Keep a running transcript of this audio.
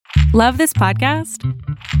Love this podcast?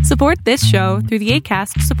 Support this show through the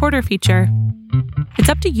Acast supporter feature. It's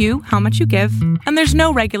up to you how much you give, and there's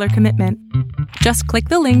no regular commitment. Just click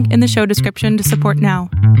the link in the show description to support now.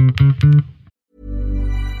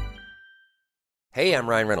 Hey, I'm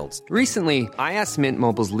Ryan Reynolds. Recently, I asked Mint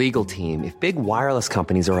Mobile's legal team if big wireless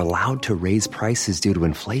companies are allowed to raise prices due to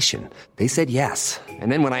inflation. They said yes.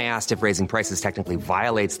 And then when I asked if raising prices technically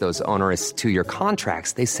violates those onerous two-year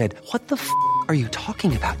contracts, they said, "What the f*** are you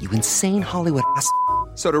talking about, you insane Hollywood ass?"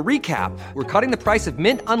 So to recap, we're cutting the price of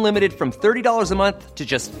Mint Unlimited from $30 a month to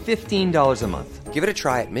just $15 a month. Give it a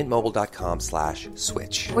try at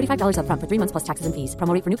mintmobile.com/switch. $45 up front for 3 months plus taxes and fees.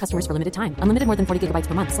 Promo rate for new customers for limited time. Unlimited more than 40 gigabytes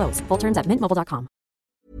per month. Slows full terms at mintmobile.com.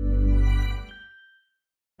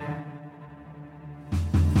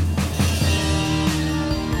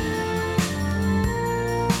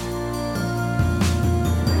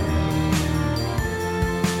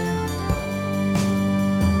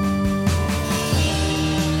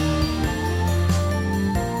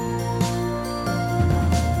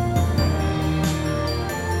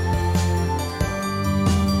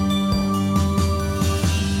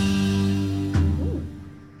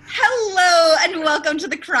 Welcome to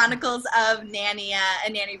the Chronicles of Nania, a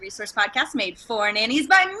nanny resource podcast made for nannies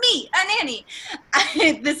by me, a nanny.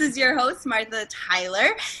 This is your host, Martha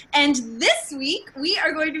Tyler, and this week we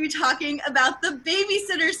are going to be talking about the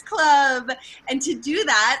Babysitters Club. And to do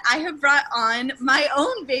that, I have brought on my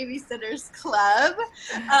own Babysitters Club,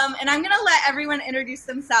 and I'm going to let everyone introduce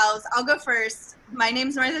themselves. I'll go first. My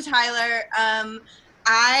name's Martha Tyler.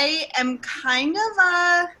 I am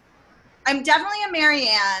I'm definitely a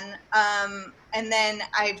Marianne, and then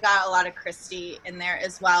I've got a lot of Christy in there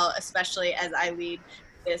as well, especially as I lead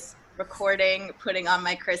this recording, putting on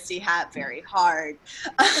my Christy hat very hard.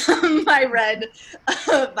 My red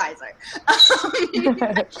visor. I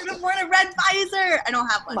should have worn a red visor. I don't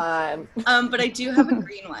have one. Come on. But I do have a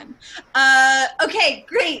green one. Okay,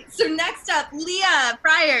 great. So next up, Leah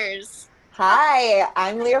Friars. Hi,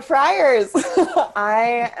 I'm Leah Friars.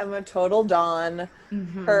 I am a total Dawn.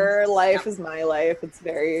 Mm-hmm. Her life is my life. It's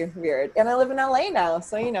very weird. And I live in LA now,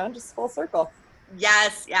 so, just full circle.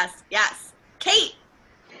 Yes. Kate.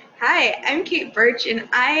 Hi, I'm Kate Birch, and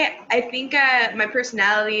I think my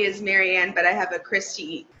personality is Marianne, but I have a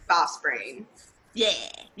Christy boss brain. Yeah.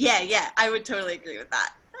 I would totally agree with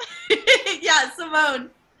that. Yeah, Simone.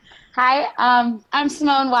 Hi, I'm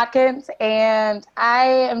Simone Watkins, and I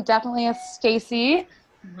am definitely a Stacy.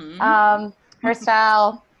 Mm-hmm. Her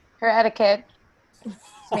style, her etiquette,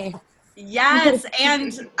 it's me. Yes,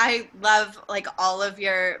 and I love all of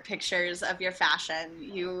your pictures of your fashion.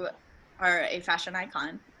 You are a fashion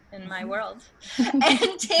icon in my world. And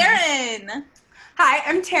Taryn. Hi,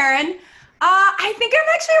 I'm Taryn. I think I'm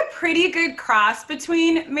actually a pretty good cross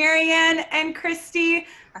between Marianne and Christy.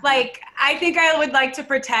 I think I would like to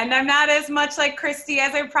pretend I'm not as much like Christy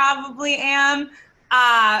as I probably am.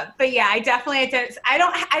 But yeah, I definitely, I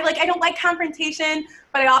don't like confrontation,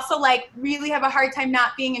 but I also really have a hard time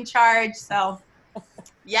not being in charge. So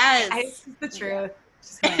yes, it's the truth.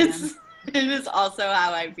 It is also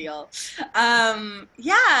how I feel.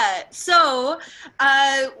 Yeah. So,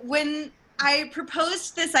 when I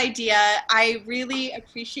proposed this idea, I really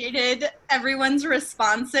appreciated everyone's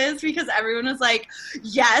responses because everyone was like,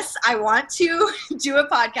 yes, I want to do a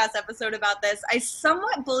podcast episode about this. I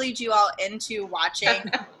somewhat bullied you all into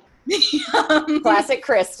watching. Classic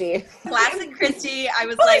Christy. Classic Christy. I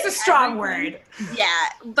was Bully's a strong word. Yeah,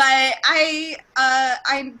 but I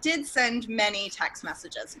did send many text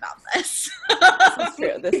messages about this. That's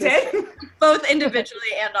true. This is both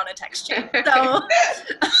individually and on a text chain. So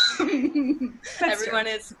everyone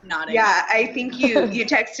is nodding. Yeah, I think you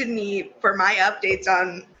texted me for my updates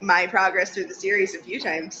on my progress through the series a few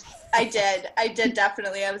times. I did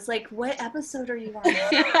definitely. I was like, what episode are you on?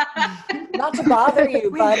 Not to bother you,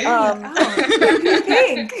 but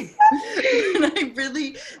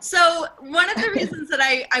so one of the reasons that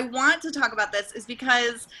I want to talk about this is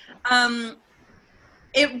because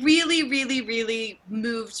it really, really, really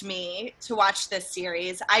moved me to watch this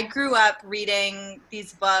series. I grew up reading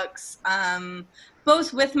these books,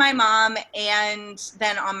 both with my mom and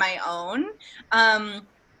then on my own.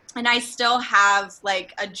 And I still have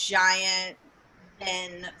a giant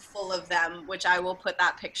bin full of them, which I will put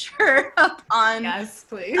that picture up on. Yes,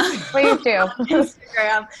 please. Please do.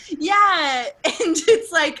 Instagram. Yeah. And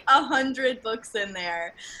it's 100 books in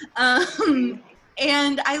there.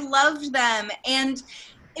 And I loved them. And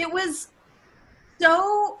it was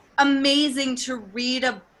so amazing to read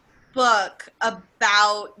a book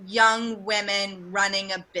about young women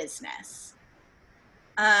running a business.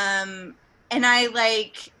 And I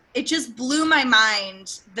it just blew my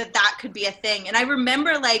mind that could be a thing. And I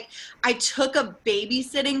remember, like, I took a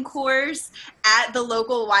babysitting course at the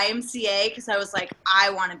local YMCA because I was like, I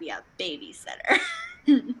want to be a babysitter.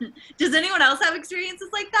 Does anyone else have experiences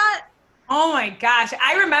like that? Oh my gosh.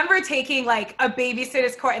 I remember taking like a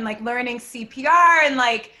babysitter's course and like learning CPR, and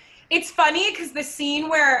like, it's funny because the scene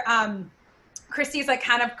where Christy's like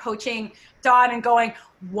kind of coaching Dawn and going,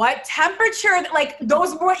 what temperature, like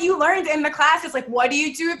those were what you learned in the classes, like what do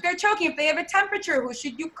you do if they're choking, if they have a temperature, who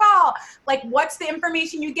should you call, like what's the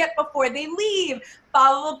information you get before they leave,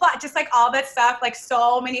 blah, blah, blah, blah. Just like all that stuff, like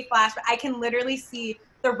so many flashbacks. I can literally see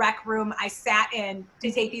the rec room I sat in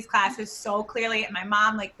to take these classes so clearly, and my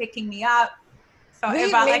mom like picking me up. So Wait,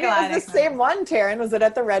 it felt maybe like it was the same one, Taryn. Was it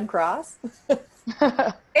at the Red Cross?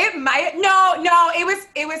 It might, no,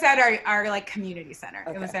 it was at our like community center.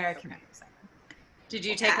 Okay. It was at our community center. Did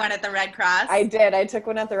you take one at the Red Cross? I did. I took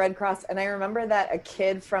one at the Red Cross, and I remember that a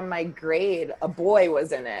kid from my grade, a boy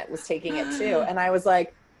was in it, was taking it too. And I was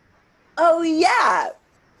like, oh yeah,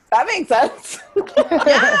 that makes sense.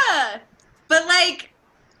 Yeah. But like,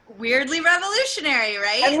 weirdly revolutionary,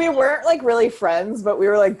 right? And we weren't like really friends, but we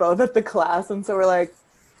were like both at the class, and so we're like,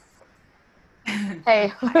 Hey.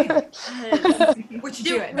 What you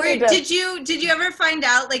doing? Did you ever find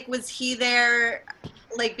out, like, was he there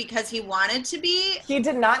like because he wanted to be? He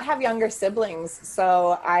did not have younger siblings,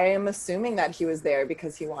 so I am assuming that he was there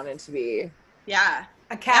because he wanted to be. Yeah.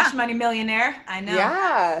 A cash money millionaire. I know.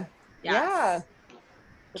 Yeah. Yes. Yeah.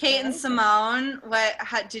 Kate and Simone,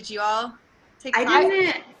 how did you all take I class?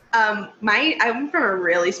 didn't. I'm from a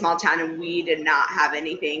really small town, and we did not have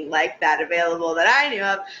anything like that available that I knew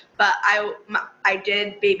of. But I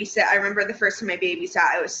did babysit. I remember the first time I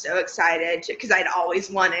babysat, I was so excited because I'd always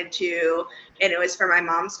wanted to, and it was for my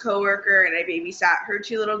mom's coworker, and I babysat her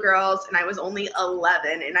 2 little girls, and I was only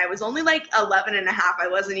 11, and I was only like 11 and a half. I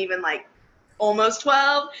wasn't even like almost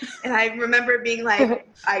 12, and I remember being like,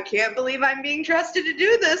 I can't believe I'm being trusted to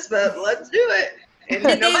do this, but let's do it. And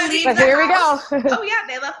Did they nobody leave But the here we go. house? Oh yeah,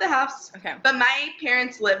 they left the house. Okay. But my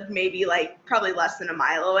parents lived maybe like probably less than a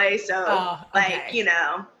mile away, so like, you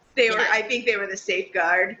know, they were, I think they were the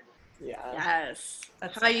safeguard. Yeah. Yes. How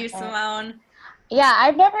about you, Simone? Yeah,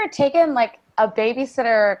 I've never taken like a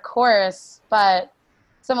babysitter course, but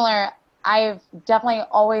similar, I've definitely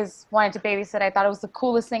always wanted to babysit. I thought it was the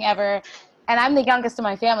coolest thing ever. And I'm the youngest in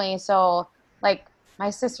my family, so like my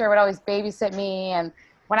sister would always babysit me, and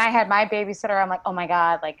when I had my babysitter, I'm like, oh my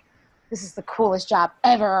God, like, this is the coolest job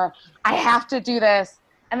ever. I have to do this.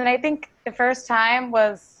 And then I think the first time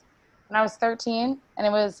was when I was 13, and it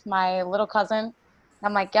was my little cousin.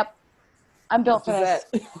 I'm like, yep, I'm built for this.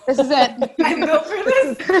 This is it. I'm built for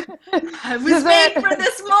this. I was made for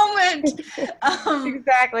this moment.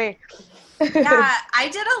 Exactly. Yeah, I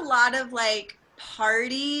did a lot of like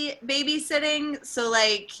party babysitting, so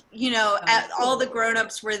like, you know, all the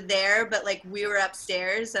grown-ups were there, but like we were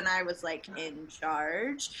upstairs and I was like in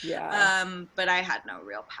charge. Yeah. But I had no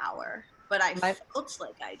real power, but I felt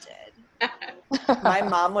like I did. My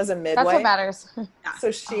mom was a midwife. That's what matters. So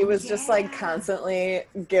she was just like constantly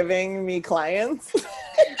giving me clients.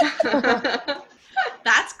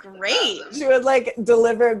 That's great. She would like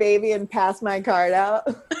deliver a baby and pass my card out.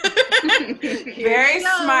 Very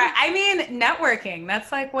smart. I mean, networking.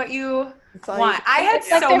 That's like what you want. I had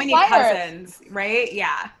like so many flyers. cousins, right?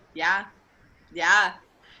 Yeah. Yeah.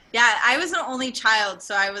 I was an only child,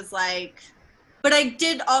 so I was like, but I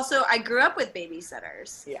grew up with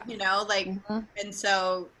babysitters. Yeah. You know, like, and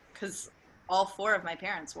so, because all 4 of my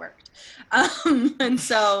parents worked. And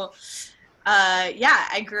so,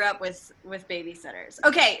 I grew up with babysitters.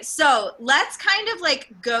 Okay, so let's kind of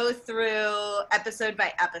like go through episode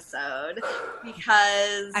by episode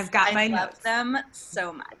because I love them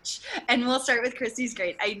so much. And we'll start with Christy's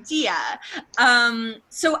great idea.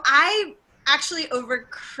 So I actually over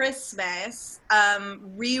Christmas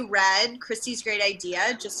reread Christy's great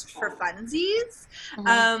idea just for funsies.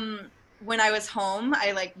 When I was home,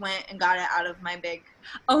 I like went and got it out of my big,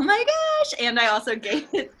 oh my gosh, and I also gave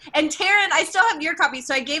it, and Taryn, I still have your copy,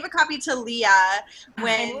 so I gave a copy to Leah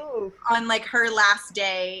when, on like her last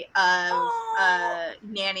day of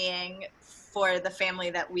nannying for the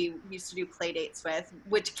family that we used to do play dates with,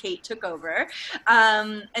 which Kate took over.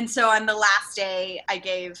 And so on the last day, I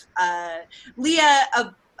gave Leah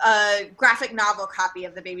a graphic novel copy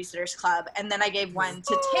of the Babysitter's Club, and then I gave one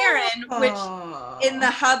to Taryn, which in the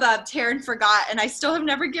hubbub Taryn forgot, and I still have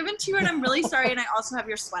never given to you, and I'm really sorry. And I also have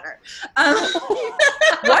your sweater.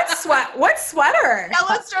 What sweater?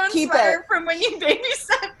 Yellowstone sweater from when you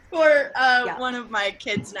babysat for one of my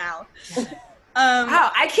kids now.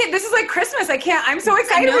 Wow, I can't. This is like Christmas. I can't. I'm so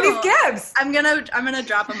excited for these gifts. I'm gonna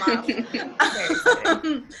drop them off.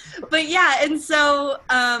 But yeah, and so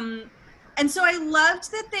I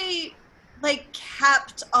loved that they like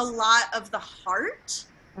kept a lot of the heart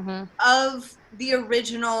of the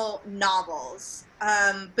original novels,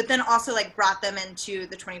 but then also like brought them into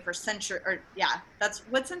the 21st century. Or that's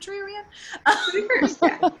what century are we in? 21st.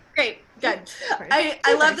 Yeah. Great, good.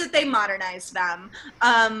 I love that they modernized them,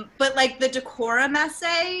 but like the decorum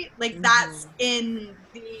essay, like that's in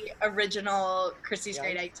the original Christie's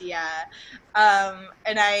Great Idea, and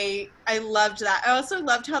I loved that. I also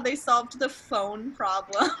loved how they solved the phone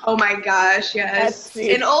problem. Oh my gosh, yes,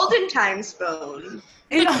 an olden times phone.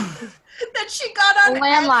 That she got on a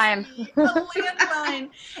landline. A landline.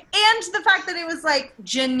 And the fact that it was like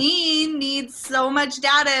Janine needs so much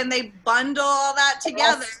data and they bundle all that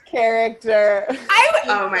together. Best character.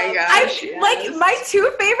 Oh my gosh. Like my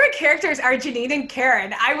two favorite characters are Janine and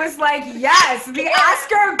Karen. I was like, yes, the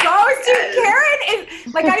Oscar goes to Karen.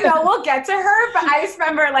 And like, I know we'll get to her, but I just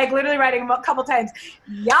remember like literally writing a couple times,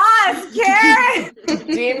 yes, Karen.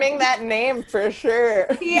 Deeming that name for sure.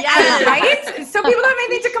 Yeah, right? So people don't have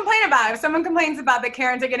anything to complain about. If someone complains about that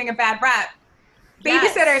Karens are getting a bad rep,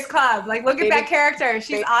 Babysitter's Club. Like, look at that character.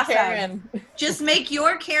 She's awesome. Karen. Just make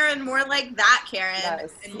your Karen more like that Karen.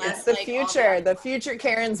 Yes. It's the future. The future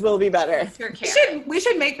Karens will be better. We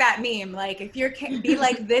should make that meme. Like, if you're be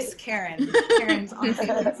like this Karen. Karen's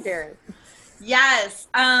awesome. Karen. Yes.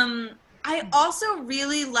 I also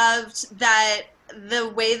really loved that the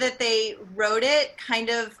way that they wrote it kind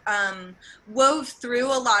of wove through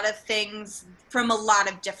a lot of things from a lot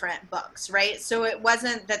of different books, right? So it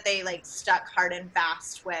wasn't that they like stuck hard and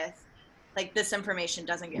fast with like this information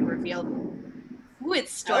doesn't get revealed. Ooh,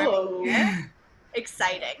 it's storming here.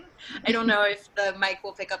 Exciting. I don't know if the mic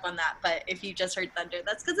will pick up on that, but if you just heard thunder,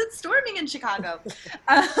 that's because it's storming in Chicago.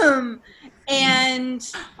 And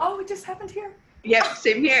it just happened here. Yep,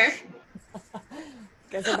 same here.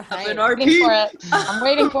 Guys are behind. I'm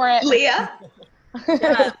waiting for it. Leah?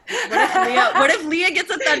 Yeah. What if Leah gets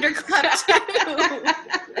a thunderclap too?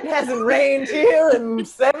 It hasn't rained here in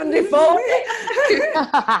 74.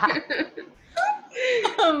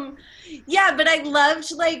 Yeah, but I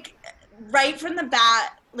loved like right from the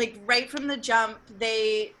bat, like right from the jump,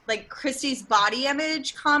 they like Christie's body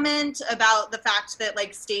image comment about the fact that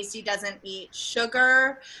like Stacy doesn't eat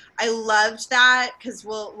sugar. I loved that because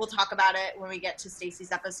we'll talk about it when we get to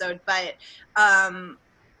Stacy's episode, but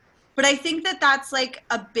I think that that's like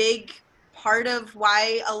a big part of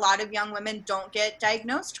why a lot of young women don't get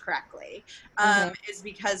diagnosed correctly, is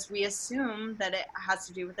because we assume that it has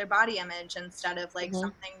to do with their body image instead of like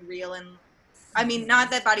something real. And I mean, not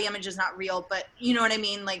that body image is not real, but you know what I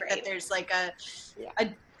mean? Like that there's like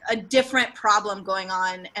a different problem going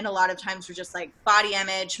on. And a lot of times we're just like body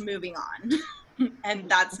image, moving on. And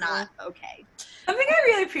that's not okay. Something I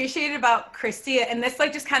really appreciated about Christie, and this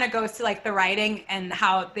like just kind of goes to like the writing and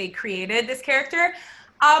how they created this character.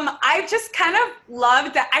 I just kind of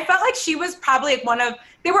loved that. I felt like she was probably like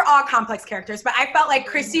they were all complex characters, but I felt like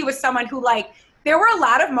Christie was someone who like, there were a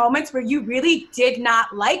lot of moments where you really did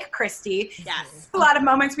not like Christie. Yes. A lot of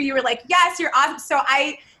moments where you were like, yes, you're awesome. So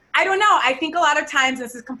I don't know. I think a lot of times,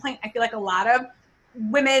 this is a complaint I feel like a lot of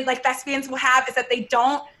women, like thespians will have, is that they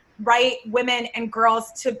don't write women and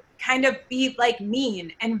girls to kind of be like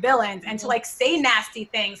mean and villains and to like say nasty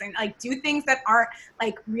things and like do things that aren't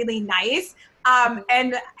like really nice.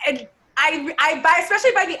 And I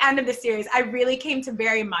especially by the end of the series, I really came to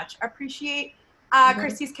very much appreciate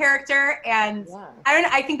Christie's character, and I don't know,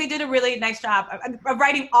 I think they did a really nice job of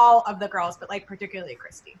writing all of the girls, but like particularly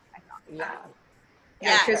Christie, I thought.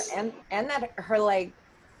 And that her like,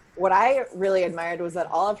 what I really admired was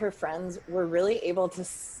that all of her friends were really able to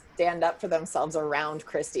stand up for themselves around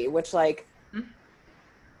Christie, which like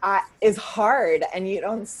is hard, and you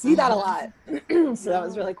don't see that a lot. So that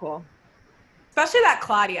was really cool. Especially that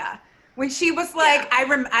Claudia, when she was like,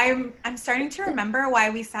 I'm starting to remember why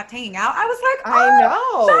we stopped hanging out. I was like,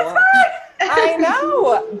 I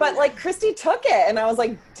know, but like Christie took it, and I was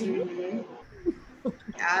like,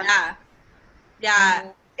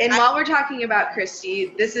 yeah. And while we're talking about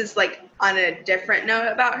Christie, this is like on a different note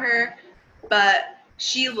about her, but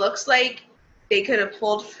she looks like they could have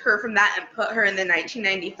pulled her from that and put her in the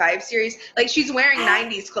 1995 series. Like she's wearing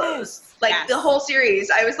 90s clothes, like the whole series.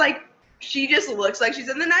 I was like, she just looks like she's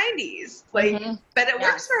in the 90s. Like, but it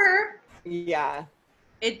works for her. Yeah,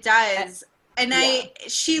 it does. And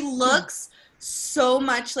she looks so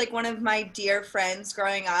much like one of my dear friends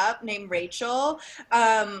growing up named Rachel.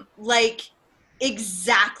 Like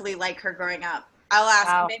exactly like her growing up.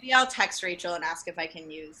 Maybe I'll text Rachel and ask if I can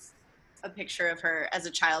use a picture of her as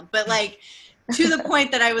a child, but like to the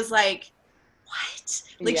point that I was like, what?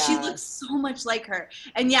 Like she looks so much like her.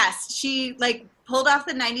 And yes, she like pulled off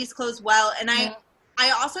the 90s clothes well. And I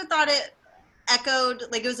also thought it echoed,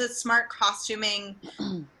 like it was a smart costuming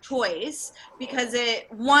choice because it,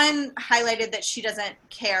 one, highlighted that she doesn't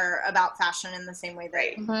care about fashion in the same way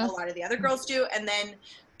that a lot of the other girls do. And then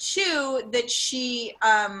two, that she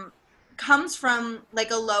comes from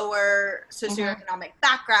like a lower socioeconomic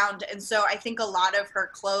background, and so I think a lot of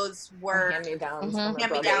her clothes were hand-me-downs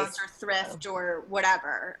or thrift or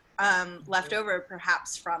whatever, left over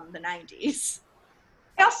perhaps from the 90s.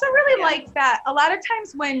 I also really like that a lot of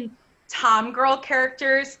times when tomgirl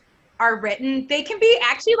characters are written, they can be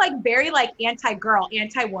actually like very like anti-girl,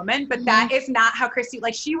 anti-woman, but that is not how Christy,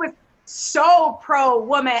 like she was so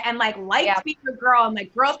pro-woman and like liked being a girl and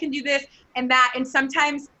like girls can do this and that. And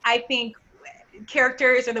sometimes I think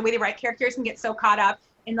characters or the way they write characters can get so caught up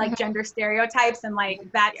in like gender stereotypes and like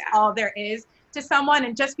that's all there is to someone.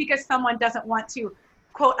 And just because someone doesn't want to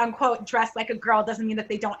quote unquote dress like a girl doesn't mean that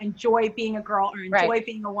they don't enjoy being a girl or enjoy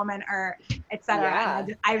being a woman or etc.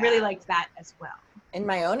 I really liked that as well. In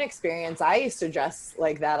my own experience, I used to dress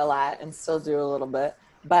like that a lot and still do a little bit.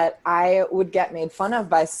 But I would get made fun of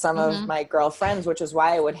by some of my girlfriends, which is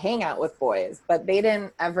why I would hang out with boys. But they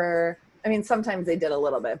didn't ever, I mean, sometimes they did a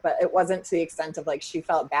little bit, but it wasn't to the extent of like she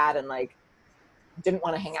felt bad and like didn't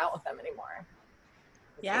want to hang out with them anymore.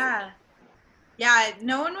 Yeah. Yeah,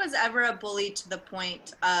 no one was ever a bully to the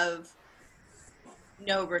point of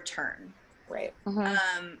no return. Right.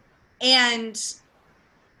 And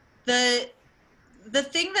the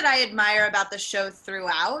thing that I admire about the show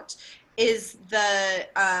throughout is the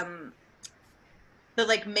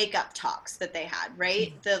like makeup talks that they had,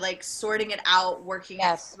 right? The like sorting it out, working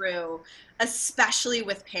it through, especially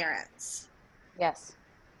with parents. Yes.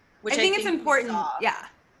 Which I think it's important. Yeah.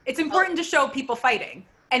 It's important to show people fighting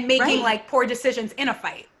and making like poor decisions in a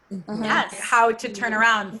fight. Yes. How to turn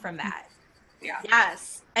around from that. Yeah.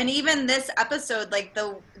 Yes. And even this episode, like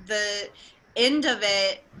the end of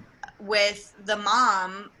it, with the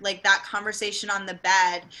mom, like that conversation on the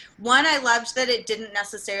bed. One, I loved that it didn't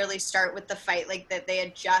necessarily start with the fight like that they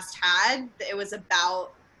had just had. It was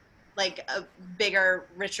about like a bigger,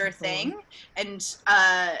 richer thing. And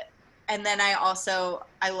then I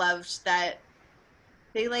loved that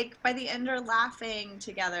they like by the end are laughing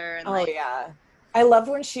together. And I loved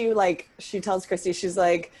when she tells Christy, she's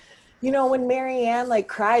like, you know, when Marianne like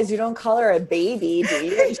cries, you don't call her a baby, do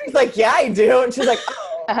you? And she's like, yeah, I do. And she's like,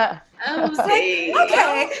 oh. Okay.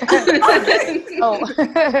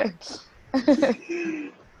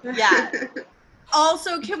 Yeah.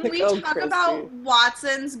 Also, can we talk about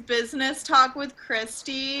Watson's business talk with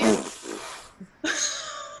Christy? I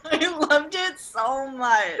loved it so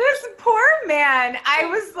much. This poor man. I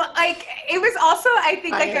was like, it was also, I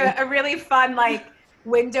think, like a really fun, like,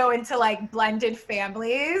 window into like blended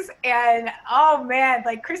families. And oh man,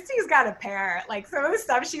 like Christy's got a pair. Like some of the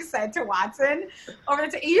stuff she said to Watson over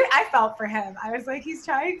the I felt for him. I was like, he's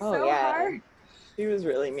trying so hard. She was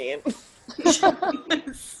really mean. She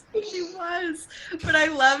was. But I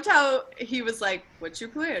loved how he was like, what's your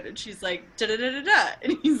plan? And she's like, da-da-da-da-da.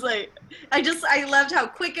 And he's like, I loved how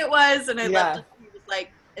quick it was. And I loved how he was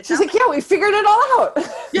like, she's like, yeah, we figured it all out.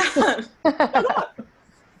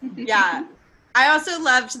 Yeah. I also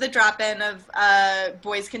loved the drop-in of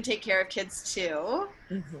boys can take care of kids too.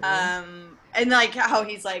 And like how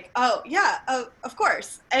he's like, oh yeah, of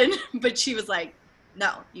course. But she was like,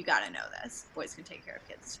 no, you gotta know this. Boys can take care of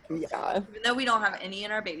kids too. Yeah. Even though we don't have any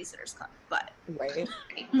in our babysitters club, but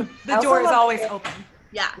the door is always open.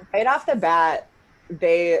 Yeah. Right off the bat,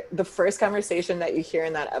 the first conversation that you hear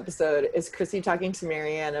in that episode is Chrissy talking to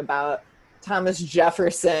Marianne about Thomas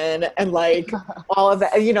Jefferson and like all of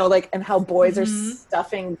that, you know, like, and how boys are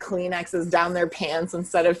stuffing Kleenexes down their pants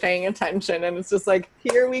instead of paying attention. And it's just like,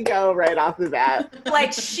 here we go right off the bat.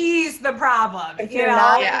 Like she's the problem. If you're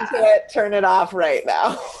not into it, turn it off right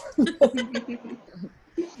now.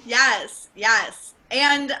 Yes.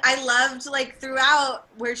 And I loved like throughout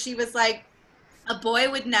where she was like, a boy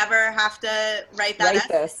would never have to write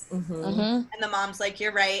this. And the mom's like,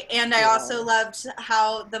 you're right. And I also loved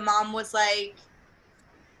how the mom was like,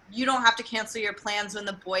 you don't have to cancel your plans when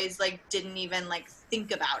the boys like didn't even like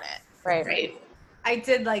think about it. Right. I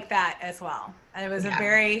did like that as well. And it was a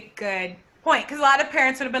very good point. Because a lot of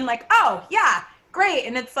parents would have been like, oh, yeah, great.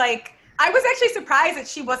 And it's like, I was actually surprised that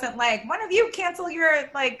she wasn't like, one of you cancel your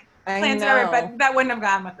like plans or whatever. But that wouldn't have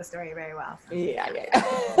gone with the story very well. So. Yeah.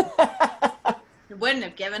 It wouldn't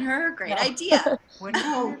have given her a great idea. Wouldn't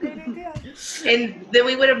have been a great idea. And then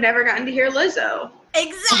we would have never gotten to hear Lizzo.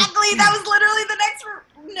 Exactly. That was literally the next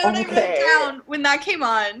note I wrote down when that came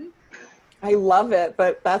on. I love it,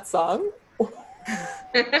 but that song.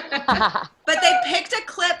 But they picked a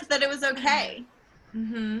clip that it was okay.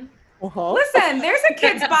 Mm-hmm. Uh-huh. Listen, there's a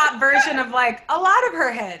Kids Bop version of like a lot of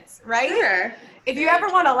her hits, right? Sure. If you ever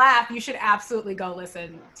want to laugh, you should absolutely go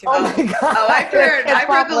listen to Oh it. my god. Oh, I've heard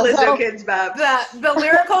the Lizzo Kids Bop. The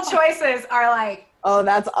lyrical choices are like, Oh,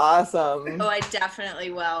 that's awesome. Oh, I definitely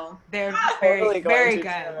will. they're Totally very, going very to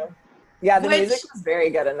good. too. Yeah, the Which- music was very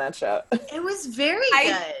good in that show. It was very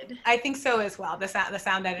good. I think so as well. The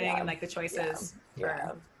sound editing Yeah. and like the choices.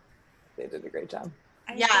 Yeah. They did a great job.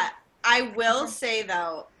 Yeah, I will say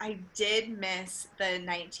though, I did miss the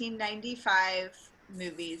 1995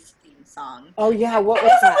 movies theme song. Oh yeah, what I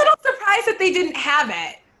was was a that? little surprised that they didn't have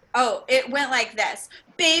it. Oh, it went like this.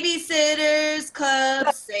 Babysitters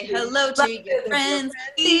Club, say hello to your friends.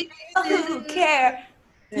 Who care?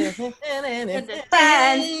 Friends,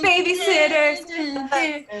 babysitters.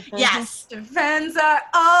 Yes. The friends are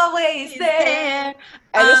always there.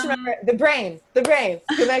 I just remember the brain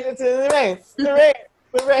connected to the brain.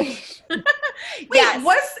 Wait, Yes.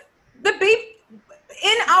 was the baby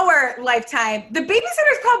in our lifetime? The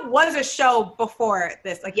Babysitters Club was a show before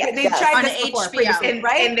this. Like Yes. they Yes. tried On this before, HBO. previously, And,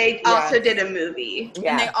 right? and they also did a movie.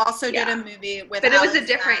 And they Yeah, also did Yeah. a movie with But it was a Alex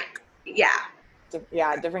different, Mack,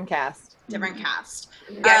 yeah. different cast. different cast.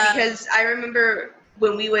 Yeah, because I remember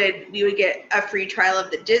when we would get a free trial of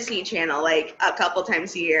the Disney Channel like a couple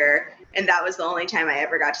times a year, and that was the only time I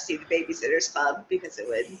ever got to see the Babysitters Club because it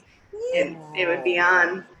would be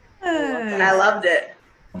on, and I loved it.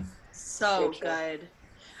 So Good show. good.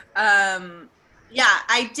 Yeah,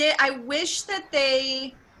 I wish that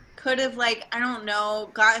they could have, like, I don't know,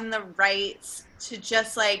 gotten the rights to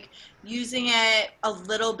just like using it a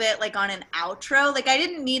little bit like on an outro. Like I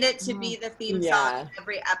didn't need it to be the theme song of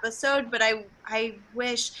every episode, but I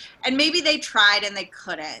wish, and maybe they tried and they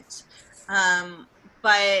couldn't.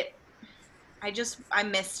 But I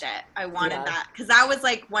missed it. I wanted that because that was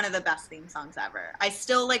like one of the best theme songs ever. I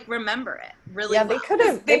still like remember it really. Yeah, well. they could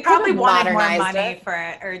have. They probably wanted more modernized money it. for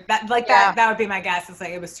it, or that. Like Yeah. that would be my guess. It's like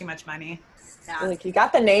it was too much money. Yeah. Like you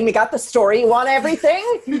got the name, you got the story, you want everything.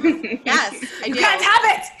 Yes, I You do. can't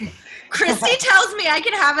have it. Christy tells me I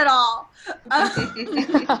can have it all.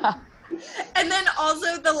 And then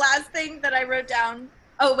also the last thing that I wrote down.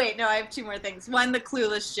 Oh wait, no, I have two more things. One, the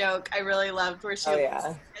clueless joke I really loved, where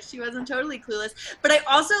she wasn't totally clueless. But I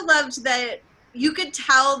also loved that you could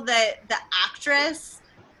tell that the actress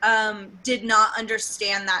did not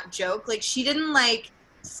understand that joke. Like she didn't like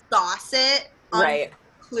sauce it on Right.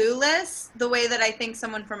 clueless the way that I think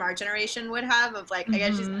someone from our generation would have, of like, I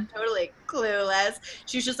guess she's not totally clueless.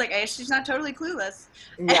 She was just like, I guess she's not totally clueless.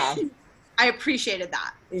 Yeah. I appreciated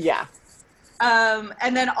that. Yeah.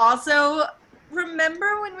 And then also,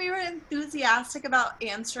 remember when we were enthusiastic about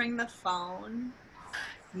answering the phone?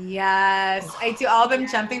 Yes, I do. All of them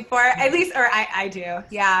jumping for it, at least, or I do. Yeah.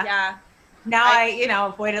 Yeah. Now I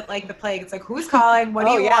avoid it like the plague. It's like, who's calling? What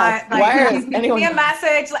do you want? Like, Why is give anyone me a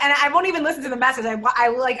message, and I won't even listen to the message.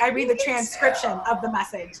 I read the transcription of the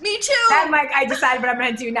message. Me too. Then I decide what I'm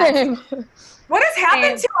gonna do next. What has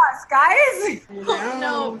happened to us, guys? Oh,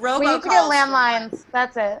 no, robocalls. We need to get landlines.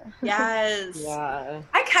 That's it. Yes. Yeah.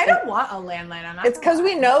 I kind of want a landline. I'm not. It's because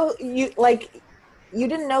we know you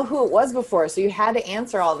didn't know who it was before, so you had to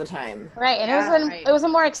answer all the time. Right, and Yeah, it was a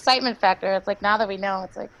more excitement factor. It's like now that we know,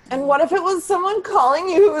 it's like, And what if it was someone calling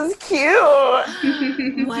you who was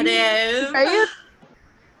cute? What if? are you?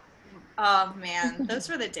 Oh man, those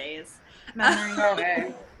were the days.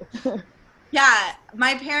 memory. Yeah,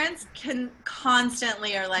 my parents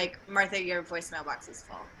constantly are like, Martha, your voicemail box is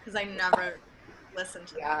full, because I never listen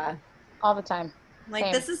to them. Yeah. All the time. Like,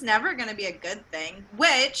 Same. this is never going to be a good thing.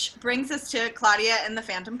 Which brings us to Claudia and the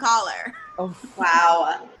Phantom Caller. Oh,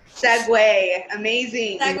 Wow. Segue.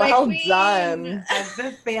 Amazing. Segue well queen. done. As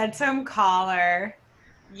the Phantom Caller.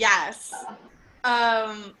 Yes.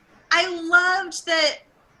 I loved that,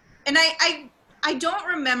 and I don't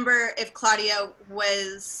remember if Claudia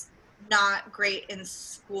was not great in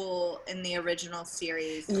school in the original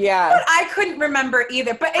series. Yeah. But I couldn't remember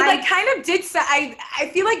either. But it like kind of did say, I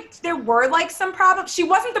feel like there were like some problems. She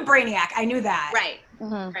wasn't the brainiac. I knew that. Right.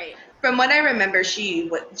 Mhm. Right. From what I remember, she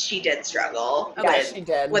did struggle Yeah, she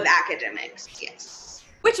did. with academics. Yes.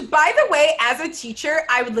 Which, by the way, as a teacher,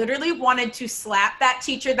 I literally wanted to slap that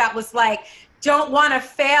teacher that was like, don't want to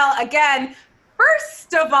fail again.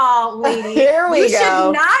 First of all, lady, Here we you go.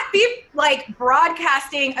 should not be like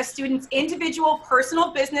broadcasting a student's individual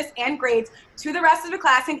personal business and grades to the rest of the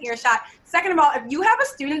class in earshot. Second of all, if you have a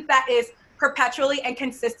student that is perpetually and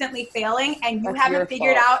consistently failing and you That's your haven't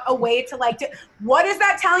figured fault. out a way to like, what is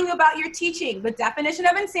that telling you about your teaching? The definition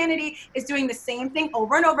of insanity is doing the same thing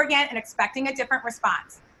over and over again and expecting a different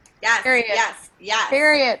response. Yes, Period. yes.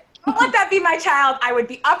 Period. Don't let that be my child. I would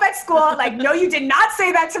be up at school like, no, you did not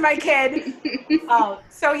say that to my kid.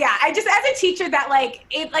 So yeah, I just, as a teacher, that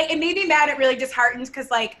it made me mad. It really disheartened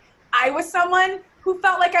because like I was someone who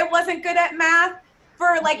felt like I wasn't good at math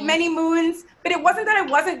for like many moons, but it wasn't that I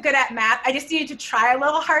wasn't good at math. I just needed to try a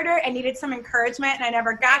little harder and needed some encouragement, and I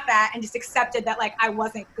never got that, and just accepted that like I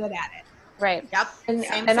wasn't good at it. Right. Yep.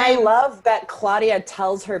 And I love that Claudia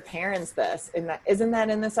tells her parents this. Isn't that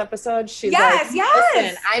in this episode? She's Yes, like, yes.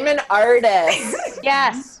 listen, I'm an artist.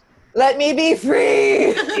 Yes. Let me be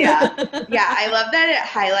free. Yeah. Yeah, I love that it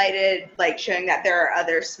highlighted, like, showing that there are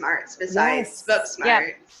other smarts besides Yes. book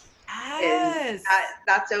smart. Yes.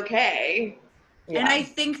 That's okay. And I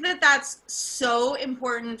think that that's so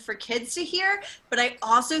important for kids to hear, but I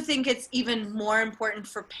also think it's even more important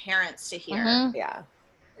for parents to hear. Mhm. Yeah.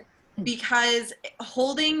 Because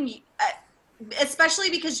holding, especially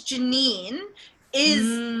because Janine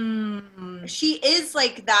is, she is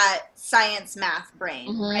like that science math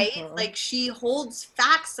brain, right? Like she holds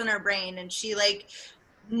facts in her brain and she like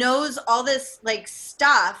knows all this like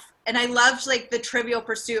stuff. And I loved like the Trivial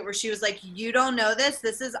Pursuit where she was like, you don't know this.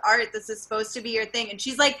 This is art. This is supposed to be your thing. And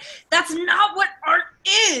she's like, that's not what art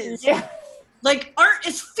is. Yeah. Like art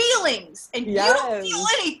is feelings and you don't Yes. feel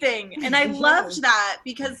anything. And I loved that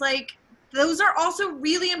because like those are also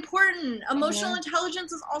really important. Emotional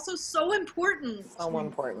intelligence is also so important. So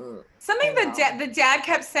important. Something the dad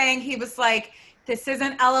kept saying, he was like, this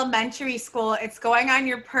isn't elementary school. It's going on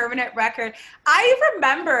your permanent record. I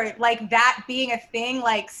remember like that being a thing,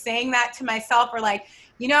 like saying that to myself, or like,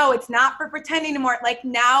 you know, it's not for pretending anymore. Like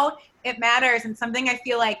now it matters. And something I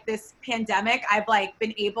feel like this pandemic, I've like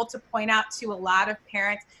been able to point out to a lot of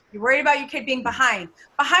parents, you're worried about your kid being behind.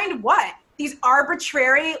 Behind what? These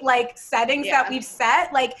arbitrary like settings that we've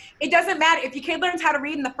set. Like it doesn't matter if your kid learns how to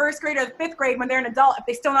read in the 1st grade or the 5th grade when they're an adult, if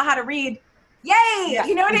they still know how to read, yay! Yeah.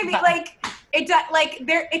 You know what I mean? Like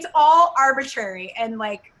it's all arbitrary, and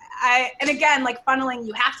like and again, like funneling,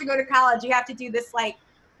 you have to go to college, you have to do this like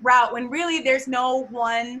route, when really there's no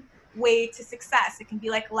one way to success. It can be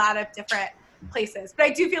like a lot of different places. But I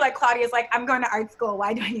do feel like Claudia's like, I'm going to art school,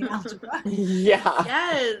 why do I need algebra? Yeah.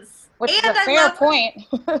 Yes. Which is And a I fair love- point.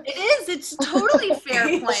 It is. It's totally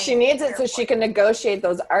fair play. She needs it so she can negotiate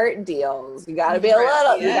those art deals. You gotta be a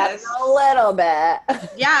little, you gotta Yes. know a little bit.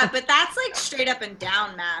 Yeah, but that's like straight up and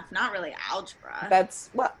down math, not really algebra. That's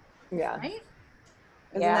what, yeah. Right?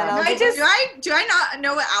 Isn't Yeah. that I algebra? just do I not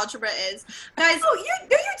know what algebra is, guys? Oh,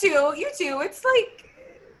 you do. It's like,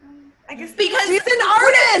 I guess Because She's an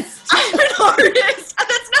artist! I'm an artist.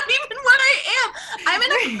 That's not even what I am. I'm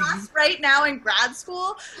in a class right now in grad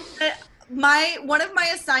school. One of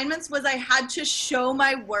my assignments was I had to show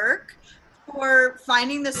my work for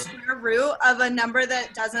finding the square root of a number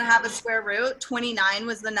that doesn't have a square root. 29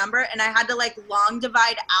 was the number, and I had to like long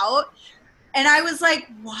divide out. And I was like,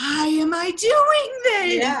 why am I doing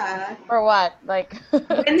this? Yeah. For what? Like, When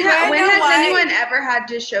know has what? anyone ever had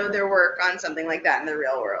to show their work on something like that in the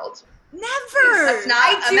real world? Never. That's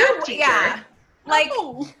not a math teacher. Yeah. Like,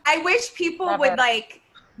 No. I wish people Never. would like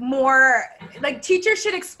more, like teachers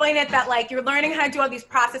should explain it that like you're learning how to do all these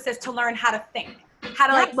processes to learn how to think, how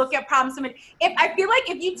to like look at problems. If I feel like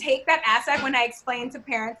if you take that aspect, when I explain to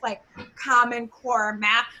parents like Common Core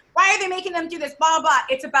math, why are they making them do this, blah, blah,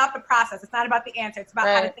 it's about the process. It's not about the answer. It's about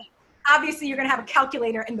how to Right. think. Obviously, you're going to have a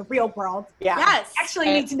calculator in the real world. Yeah. Yes. Actually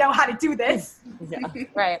need to know how to do this. Yeah.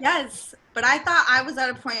 right. Yes. But I thought I was at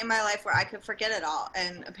a point in my life where I could forget it all,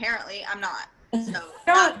 and apparently I'm not. So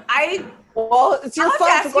No, I Well, it's your I'll have to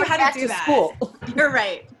fault ask for you going how to back do to that. school. you're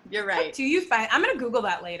right. You're right. do you find, I'm going to Google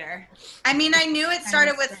that later. I mean, I knew it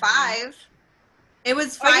started with 5. It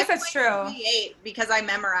was Oh, I guess that's true. 5.38 because I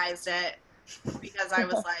memorized it. Because I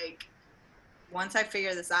was like, once I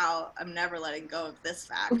figure this out, I'm never letting go of this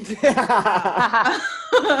fact.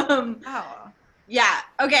 Oh, Yeah.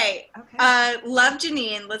 Okay. okay. Love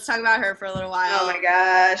Janine. Let's talk about her for a little while. Oh my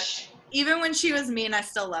gosh. Even when she was mean, I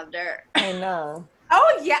still loved her. I know.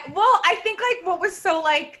 Oh yeah. Well, I think like what was so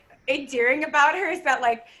like endearing about her is that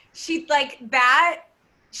like she like that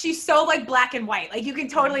she's so like black and white. Like you can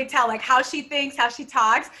totally tell like how she thinks, how she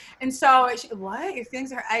talks. And so what? Your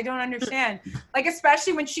things are, I don't understand. Like,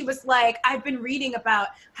 especially when she was like, I've been reading about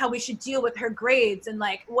how we should deal with her grades and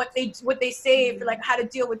like what they say for like how to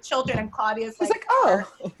deal with children. And Claudia's like, oh,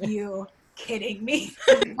 are you kidding me?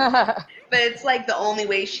 But it's like the only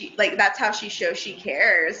way she, like, that's how she shows she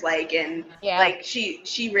cares. Like, and like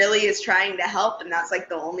she really is trying to help, and that's like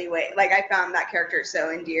the only way. Like, I found that character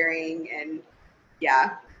so endearing, and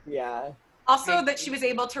yeah. Also, that she was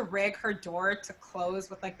able to rig her door to close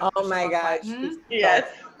with like the oh my gosh, yes,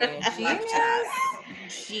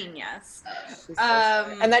 genius.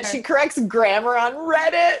 And that she corrects grammar on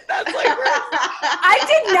Reddit. That's like I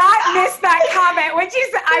did not miss that comment when she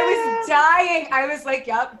said, I was dying. I was like,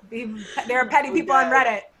 yep, there are petty people on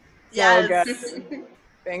Reddit. Yes.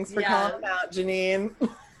 Thanks for calling them out, Janine.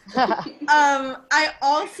 I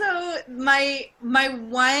also my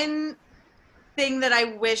one thing that I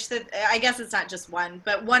wish that, I guess it's not just one,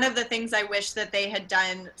 but one of the things I wish that they had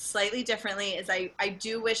done slightly differently is I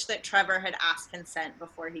do wish that Trevor had asked consent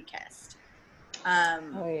before he kissed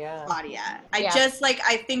Claudia.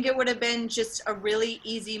 I think it would have been just a really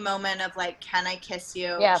easy moment of like, can I kiss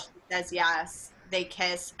you? Yeah. She says yes. They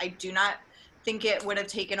kiss. I do not think it would have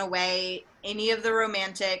taken away any of the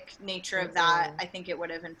romantic nature of that. I think it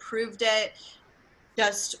would have improved it.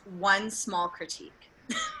 Just one small critique.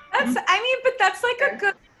 That's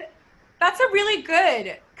a really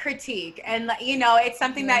good critique. And, you know, it's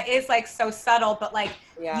something that is like so subtle, but like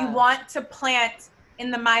you want to plant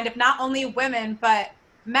in the mind of not only women, but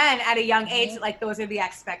men at a young age, like those are the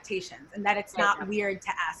expectations and that it's not weird to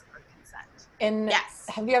ask for consent. And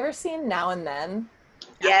have you ever seen Now and Then?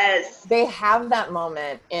 Yes. They have that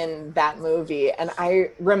moment in that movie, and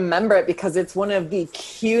I remember it because it's one of the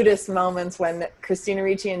cutest moments when Christina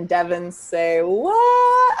Ricci and Devin say,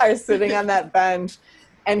 what? Are sitting on that bench,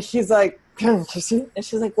 and she's like, and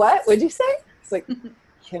she's like, what? What'd you say? It's like,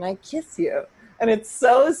 can I kiss you? And it's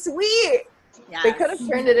so sweet. Yes. They could have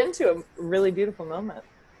turned it into a really beautiful moment.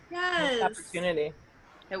 Yes. Opportunity.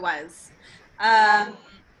 It was. And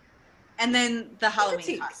then the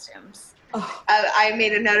Halloween costumes. I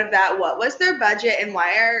made a note of that. What was their budget, and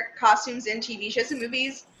why are costumes in TV shows and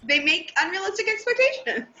movies, they make unrealistic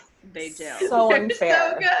expectations? They do. So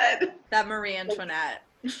unfair. So good. That Marie Antoinette.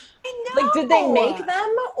 I know. Like, did they make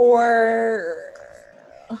them, or?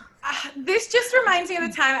 This just reminds me of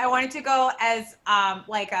the time I wanted to go as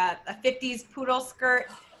like a 50s poodle skirt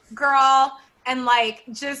girl. And like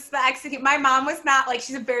just the execute, my mom was not like,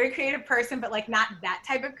 she's a very creative person, but like not that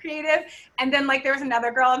type of creative. And then like there was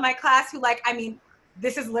another girl in my class who like, I mean,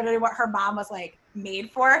 this is literally what her mom was like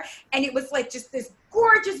made for. And it was like just this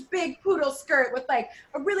gorgeous big poodle skirt with like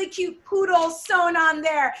a really cute poodle sewn on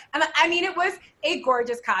there. And I mean, it was a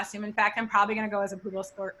gorgeous costume. In fact, I'm probably going to go as a poodle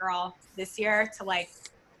skirt girl this year to like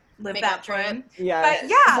live that dream. Yeah. But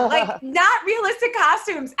yeah, like not realistic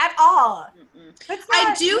costumes at all.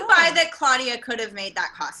 I do buy that Claudia could have made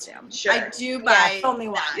that costume. Sure. I do buy only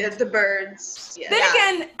one. Yeah, the birds. Yeah. Then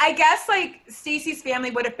again, I guess like Stacey's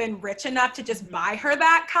family would have been rich enough to just buy her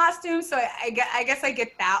that costume. So I guess I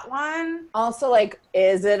get that one. Also, like,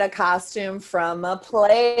 is it a costume from a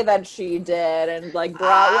play that she did and like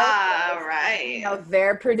brought with right. You know,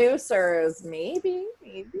 their producers? Maybe.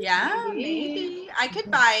 Yeah, maybe. I could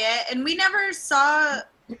buy it. And we never saw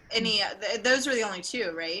any. Those were the only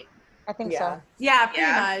two, right? I think so. Yeah,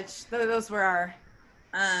 pretty much. Those were our.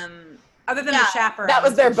 Other than the chaperone. That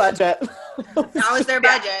was their budget. That was their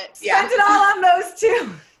budget. Spent it all on those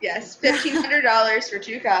two. Yes, $1,500 for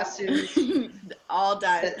two costumes. All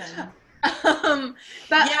done. But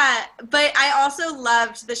I also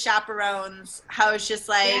loved the chaperones. How it's just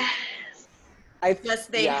like. Yes.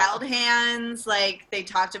 They held hands, like they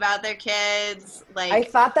talked about their kids. Like I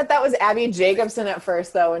thought that was Abby Jacobson at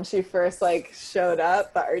first, though, when she first like showed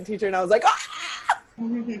up, the art teacher, and I was like, ah!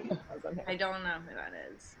 I don't know who that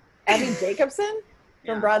is. Abby Jacobson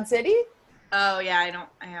from Broad City. Oh yeah,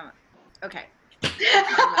 I haven't. Okay.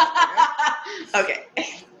 Okay.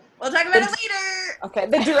 We'll talk about it later. Okay.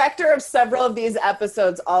 The director of several of these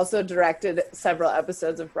episodes also directed several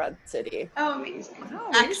episodes of Broad City. Oh, amazing.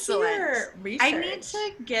 Oh, excellent. I need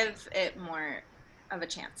to give it more of a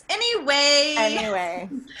chance. Anyway.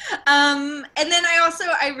 And then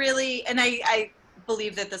I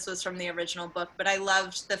believe that this was from the original book, but I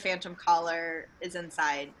loved the Phantom Collar is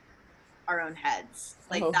inside our own heads.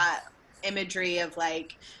 Like that imagery of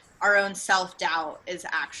like our own self-doubt is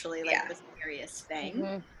actually like the scariest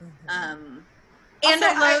thing. And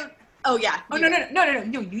I love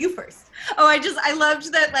no, you first. I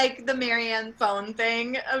loved that like the Marianne phone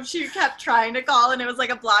thing of she kept trying to call and it was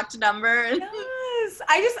like a blocked number. Yes.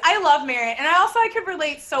 I love Marianne. And I could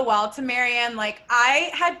relate so well to Marianne. Like,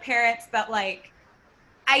 I had parents that, like,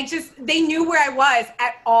 they knew where I was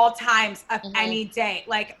at all times of any day.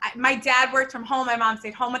 Like, my dad worked from home. My mom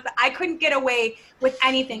stayed home I couldn't get away with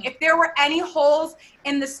anything. If there were any holes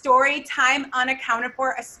in the story, time unaccounted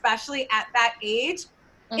for, especially at that age,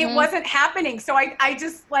 it wasn't happening. So I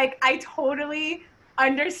just, like, I totally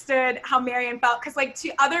understood how Marianne felt. Because, like,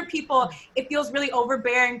 to other people, it feels really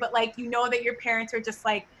overbearing. But, like, you know that your parents are just,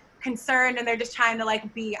 like, concerned and they're just trying to,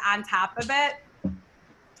 like, be on top of it.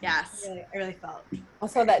 Yes. I really felt.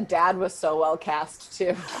 Also, that dad was so well cast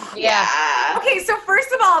too. Yeah. Okay, so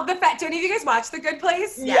first of all, do any of you guys watch The Good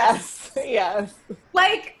Place? Yes.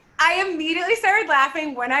 Like, I immediately started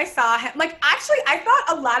laughing when I saw him. Like, actually, I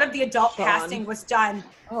thought a lot of the adult casting was done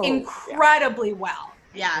incredibly well.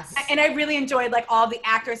 Yes. And I really enjoyed, like, all the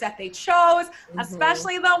actors that they chose,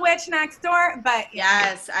 especially the witch next door. But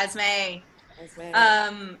yes, Esme.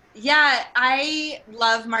 Yeah, I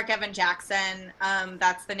love Mark Evan Jackson.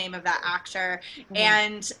 That's the name of that actor.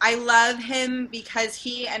 And I love him because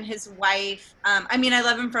he and his wife, I mean, I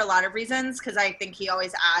love him for a lot of reasons because I think he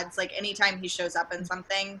always adds, like, anytime he shows up in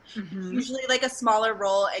something, usually like a smaller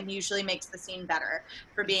role and usually makes the scene better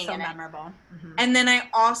for being so in memorable. it. And then I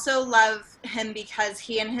also love him because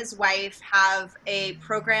he and his wife have a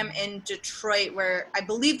program in Detroit where I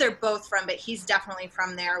believe they're both from, but he's definitely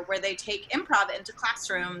from there, where they take improv into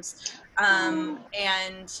classrooms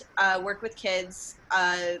and work with kids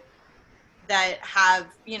that have,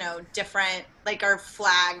 you know, different, like, are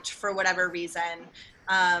flagged for whatever reason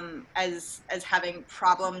as having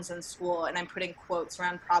problems in school. And I'm putting quotes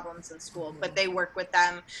around problems in school, but they work with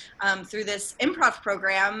them through this improv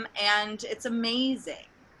program, and it's amazing.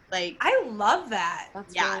 Like, I love that.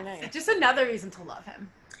 That's yeah, really nice. Just another reason to love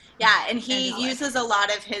him. Yeah, and he uses a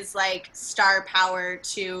lot of his, like, star power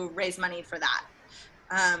to raise money for that.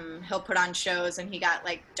 He'll put on shows, and he got,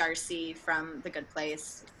 like, Darcy from The Good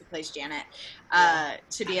Place, who plays Janet,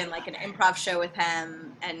 to be in, like, an improv show with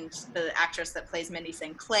him, and the actress that plays Mindy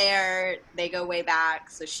St. Clair, they go way back,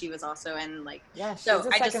 so she was also in, like... Yeah, she's so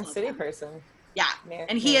a Second City person. Yeah,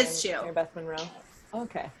 and he is too. Mary Beth Monroe.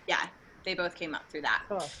 Okay. Yeah, they both came up through that.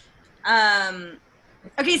 Cool.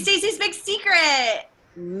 Okay, Stacey's Big Secret!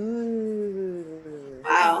 Ooh.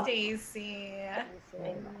 Wow. Stacey.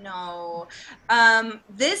 No.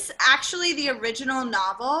 This actually, the original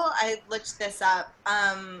novel, I looked this up,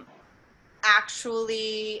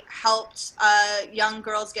 actually helped young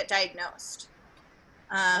girls get diagnosed.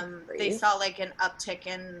 They saw, like, an uptick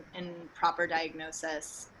in proper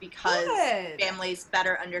diagnosis because families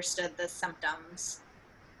better understood the symptoms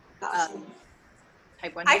of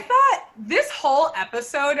type 1 I diabetes. thought this whole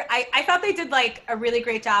episode, I thought they did, like, a really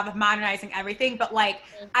great job of modernizing everything, but, like,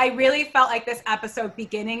 I really felt like this episode,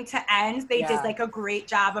 beginning to end, they did, like, a great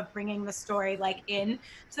job of bringing the story, like, in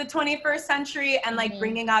to the 21st century and, like,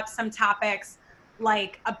 bringing up some topics,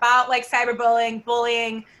 like, about, like, cyberbullying,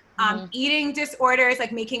 bullying, eating disorders,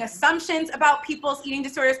 like, making assumptions about people's eating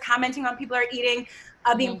disorders, commenting on people are eating,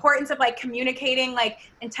 the importance of, like, communicating, like,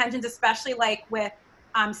 intentions, especially, like, with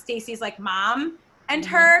Stacey's, like, mom and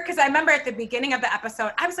her, because I remember at the beginning of the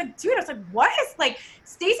episode, I was like, what is, like,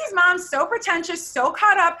 Stacey's mom's so pretentious, so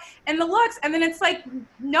caught up in the looks, and then it's like,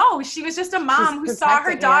 no, she was just a mom who saw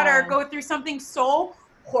her daughter go through something so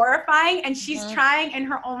horrifying, and she's trying in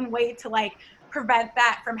her own way to, like, prevent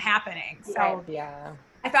that from happening. So yeah,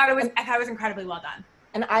 I thought it was incredibly well done.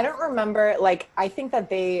 And I don't remember, like, I think that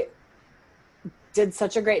they did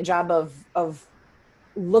such a great job of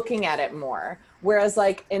looking at it more. Whereas,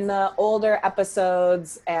 like, in the older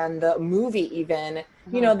episodes and the movie even,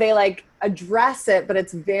 you know, they, like, address it, but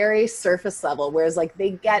it's very surface level. Whereas, like, they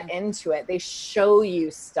get into it. They show you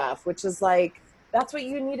stuff, which is, like, that's what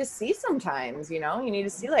you need to see sometimes, you know? You need to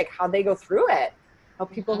see, like, how they go through it, how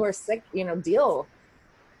people who are sick, you know, deal.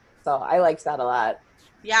 So I liked that a lot.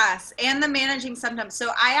 Yes, and the managing symptoms. So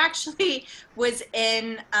I actually was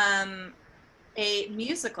in a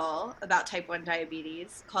musical about type 1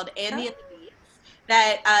 diabetes called Andy and the Beats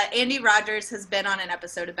that Andy Rogers has been on an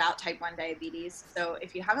episode about type 1 diabetes. So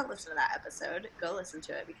if you haven't listened to that episode, go listen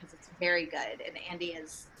to it because it's very good. And Andy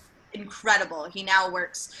is incredible. He now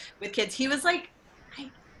works with kids. He was like,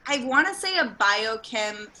 I want to say a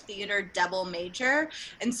biochem theater double major.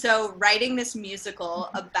 And so writing this musical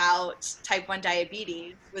about type 1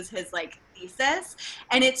 diabetes was his, like, thesis.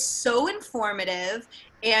 And it's so informative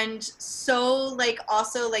and so, like,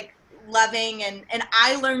 also, like, loving. And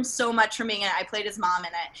I learned so much from being in it. I played his mom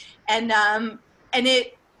in it. And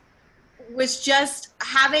it was just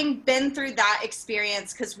having been through that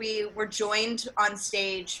experience, because we were joined on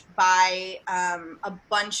stage by a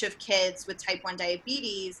bunch of kids with type 1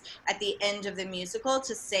 diabetes at the end of the musical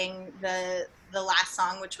to sing the last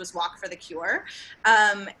song, which was Walk for the Cure.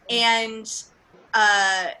 And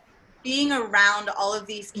being around all of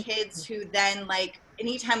these kids who then, like,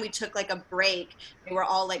 anytime we took like a break, they were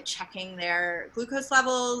all like checking their glucose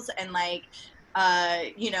levels and like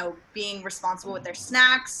being responsible with their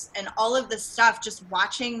snacks and all of this stuff, just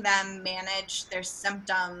watching them manage their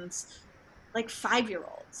symptoms like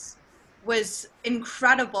 5-year-olds was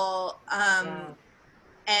incredible.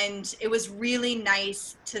 And it was really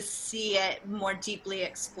nice to see it more deeply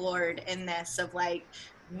explored in this, of like,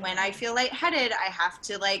 when I feel lightheaded, I have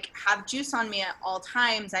to like have juice on me at all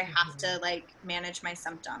times. I have to like manage my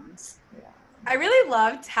symptoms. Yeah. I really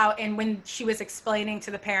loved how, and when she was explaining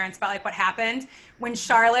to the parents about like what happened, when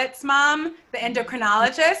Charlotte's mom, the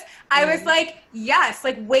endocrinologist, I was like, yes,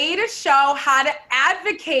 like way to show how to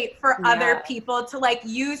advocate for other people, to like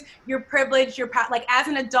use your privilege, like as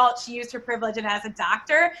an adult, she used her privilege and as a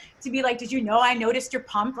doctor to be like, did you know I noticed your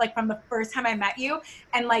pump like from the first time I met you?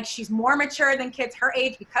 And like, she's more mature than kids her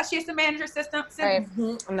age because she has to manage her system. Right.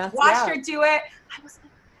 And that's, watched her do it. I was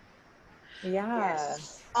like,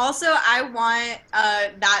 yes. Also, I want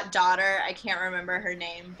that daughter, I can't remember her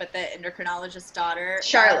name, but the endocrinologist's daughter.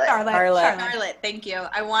 Charlotte. Thank you.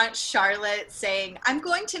 I want Charlotte saying, I'm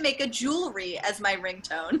going to make a jewelry as my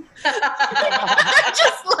ringtone. I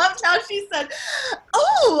just loved how she said,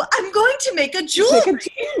 oh, I'm going to make a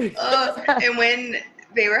jewelry. And when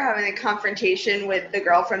they were having a confrontation with the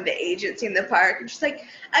girl from the agency in the park, and she's like,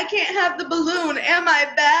 I can't have the balloon. Am I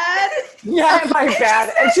bad? Yeah, am I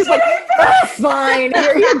bad? And she's like, that's fine.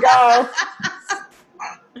 Here you go.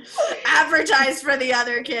 Advertise for the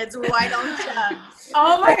other kids. Why don't you?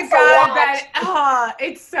 Oh my God,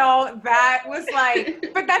 that was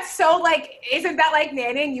like, but that's so like, isn't that like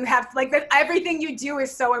nannying? You have to like, that everything you do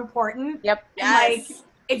is so important. Yep. Yes. Like,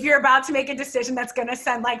 if you're about to make a decision that's going to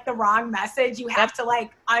send like the wrong message, you have to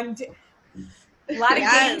like undo a lot of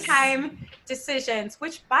game time decisions,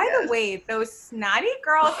 which by the way, those snotty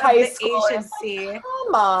girls of the agency. Like,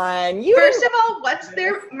 come on. First of all, what's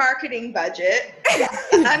their marketing budget?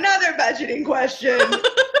 Another budgeting question.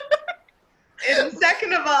 And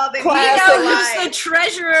second of all, they need to know who's lie. the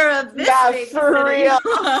treasurer of this for real.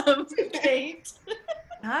 Kate.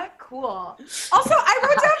 Not cool. Also, I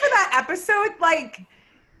wrote down for that episode, like,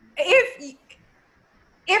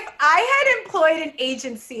 if I had employed an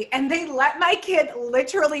agency and they let my kid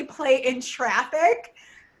literally play in traffic,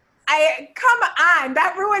 come on,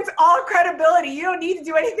 that ruins all credibility. You don't need to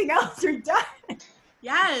do anything else. You're done.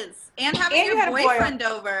 Yes, and having your boyfriend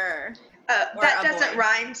over. That doesn't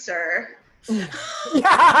rhyme, sir.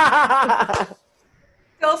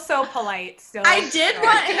 Still so polite. Still. I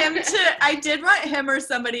did want him or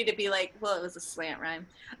somebody to be like, well, it was a slant rhyme.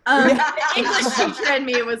 The English teacher in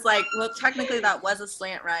me was like, well, technically that was a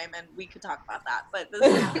slant rhyme and we could talk about that, but this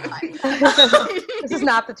is not the time. This is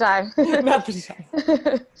not the time. Not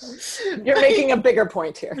the time. You're making a bigger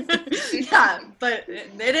point here. Yeah, but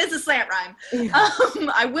it is a slant rhyme.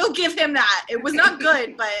 I will give him that. It was not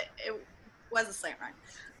good, but it was a slant rhyme.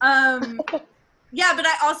 Yeah, but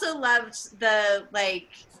I also loved the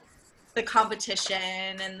competition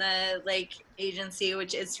and the agency,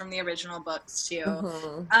 which is from the original books too.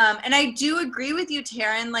 Mm-hmm. And I do agree with you,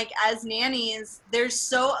 Taryn, as nannies, there's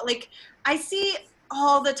so I see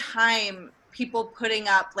all the time people putting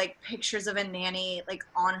up pictures of a nanny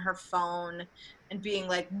on her phone and being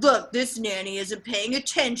like, look, this nanny isn't paying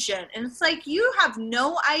attention. And it's you have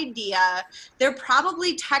no idea. They're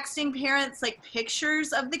probably texting parents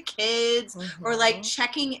pictures of the kids, mm-hmm. or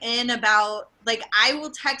checking in about, I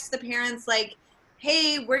will text the parents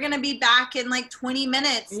hey, we're going to be back in 20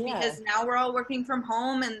 minutes because now we're all working from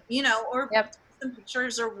home, and, or some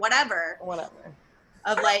pictures or whatever.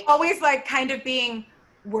 Of always kind of being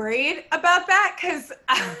worried about that, because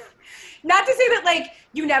not to say that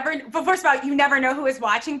you never, but first of all, you never know who is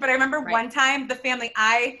watching. But I remember one time the family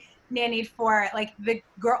I nannied for,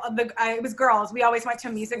 it was girls. We always went to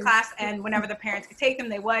a music class, and whenever the parents could take them,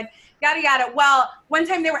 they would, yada, yada. Well, one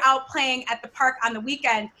time they were out playing at the park on the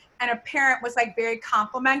weekend, and a parent was very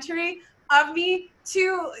complimentary of me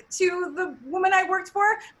to the woman I worked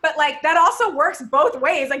for. But that also works both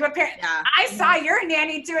ways. The parent, I saw your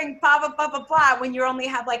nanny doing blah, blah, blah, blah, blah, when you only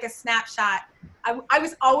have a snapshot. I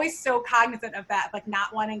was always so cognizant of that,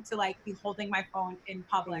 not wanting to be holding my phone in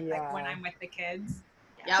public, when I'm with the kids.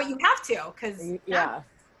 Yep. But you have to, because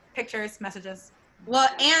pictures, messages. Well,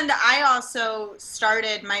 and I also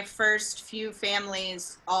started, my first few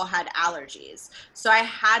families all had allergies. So I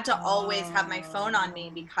had to always have my phone on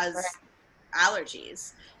me because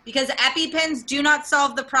allergies. Because EpiPens do not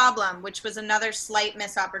solve the problem, which was another slight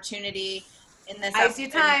missed opportunity in this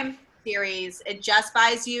series. It just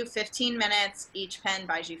buys you 15 minutes. Each pen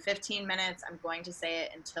buys you 15 minutes. I'm going to say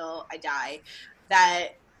it until I die. That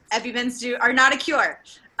EpiPens are not a cure.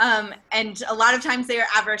 And a lot of times they are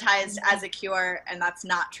advertised as a cure, and that's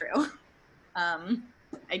not true. I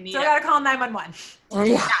gotta call 911.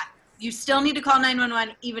 Yeah, you still need to call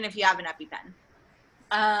 911 even if you have an EpiPen.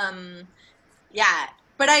 Yeah,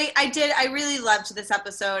 but I really loved this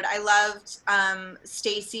episode. I loved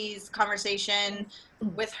Stacy's conversation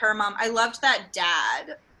with her mom. I loved that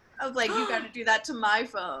dad of like, you got to do that to my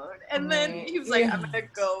phone, and then he was like, I'm gonna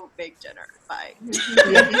go make dinner. Bye.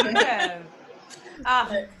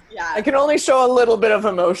 Yeah. I can only show a little bit of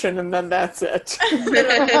emotion, and then that's it.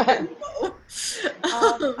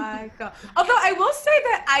 Oh my God. Although I will say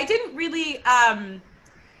that I didn't really, I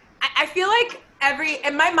feel like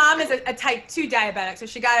and my mom is a type 2 diabetic, so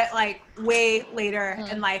she got it like way later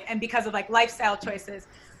in life, and because of like lifestyle choices.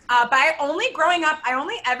 But growing up, I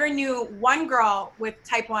only ever knew one girl with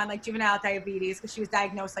type 1, like juvenile diabetes, because she was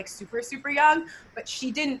diagnosed like super, super young, but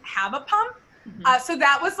she didn't have a pump. So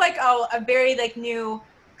that was like a very like new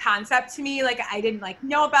concept to me. Like I didn't like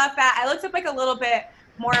know about that. I looked up like a little bit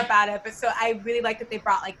more about it, but so I really like that they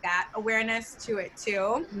brought like that awareness to it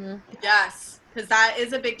too. Yes, because that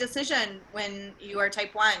is a big decision when you are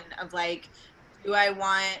type 1 of like, do I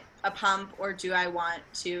want a pump or do I want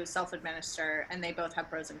to self-administer? And they both have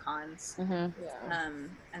pros and cons.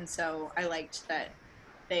 And so I liked that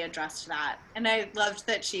they addressed that, and I loved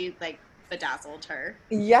that she like bedazzled her.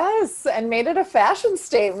 Yes, and made it a fashion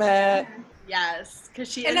statement. Yes, because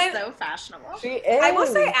she is so fashionable. She is. I will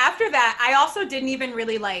say after that, I also didn't even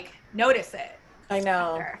really like notice it. I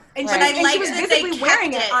know. And she she was visibly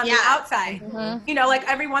wearing it on the outside. You know, like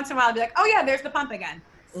every once in a while I'd be like, oh yeah, there's the pump again.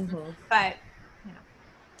 But, you know.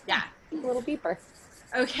 Yeah. A little beeper.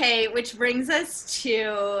 Okay, which brings us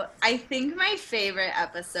to, I think, my favorite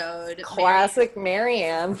episode. Classic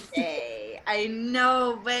Marianne. I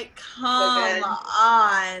know, but come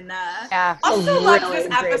on. Yeah. Also loved this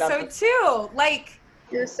episode too. Like,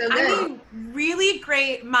 it was so good. I mean, really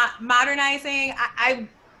great modernizing.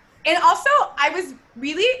 And also, I was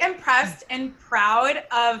really impressed and proud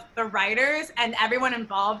of the writers and everyone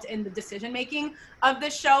involved in the decision-making of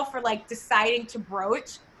this show for, like, deciding to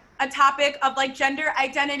broach a topic of, like, gender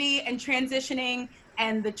identity and transitioning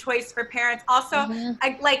and the choice for parents. Also,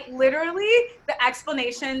 I, like, literally, the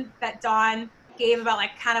explanation that Dawn gave about,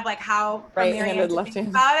 like, kind of, like, how Marianne to think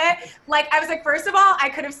about it. Like, I was like, first of all, I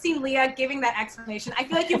could have seen Leah giving that explanation. I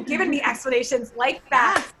feel like you've given me explanations like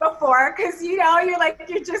that before, because, you know,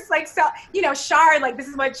 you're just, like, so, you know, Shard, like, this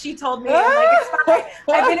is what she told me. And, like, it's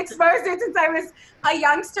fine. I've been exposed to it since I was a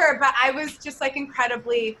youngster, but I was just, like,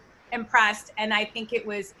 incredibly impressed, and I think it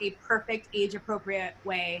was a perfect age-appropriate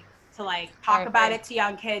way to, like, talk about it to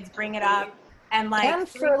young kids, bring it up. And like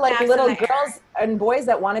for like little girls and boys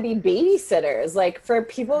that want to be babysitters, like for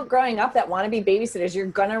people growing up that want to be babysitters, you're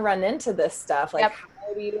gonna run into this stuff. Like,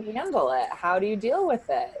 how do you handle it? How do you deal with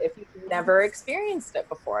it if you've never experienced it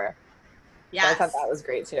before? Yeah, so I thought that was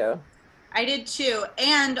great too. I did too.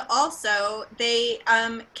 And also they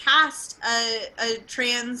cast a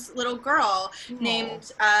trans little girl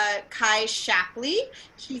named Kai Shapley.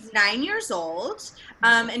 She's 9 years old,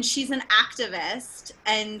 and she's an activist,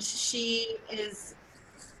 and she is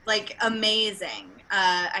like amazing.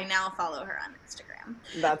 I now follow her on Instagram.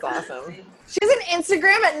 That's awesome. She's an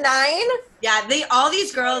Instagram at 9? Yeah, all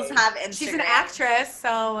these girls have Instagram. She's an actress,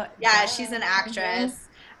 so yeah, she's an actress.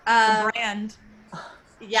 Brand.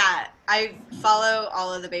 Yeah, I follow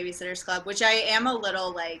all of the Babysitters Club, which I am a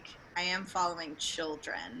little like, I am following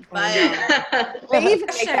children, but they even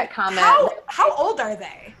make that comment. How old are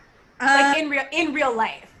they? Like in real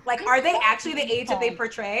life? Like, are they actually the age that they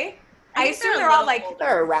portray? I assume they're all like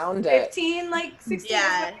they're around 15, like 16.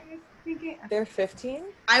 Yeah, they're 15.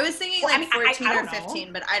 I was thinking like 14 or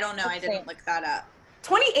 15, but I don't know. I didn't look that up.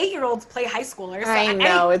 28-year-olds play high schoolers. So I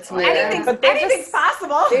know, it's weird. Anything's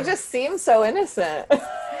possible. They just seem so innocent.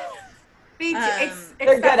 It's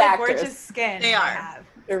they're that good actors. Gorgeous skin. They are.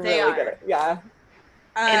 They're really good. Yeah.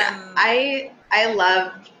 And I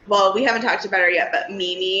loved, well, we haven't talked about her yet, but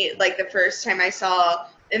Mimi, like the first time I saw,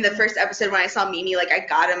 in the first episode when I saw Mimi, like I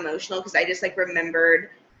got emotional because I just like remembered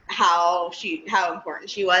how important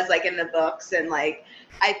she was like in the books, and like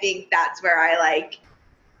I think that's where I like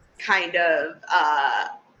kind of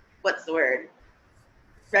what's the word?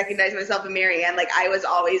 recognize myself in Marianne. Like I was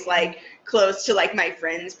always like close to like my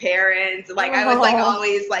friends' parents. Like I was like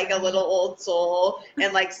always like a little old soul,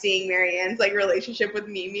 and like seeing Marianne's like relationship with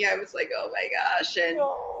Mimi, I was like, oh my gosh. And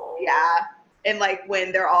yeah. And like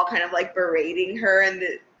when they're all kind of like berating her in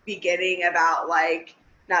the beginning about like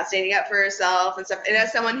not standing up for herself and stuff. And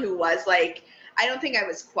as someone who was like, I don't think I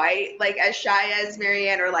was quite like as shy as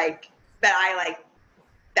Marianne, or like that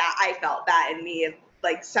I felt that in me.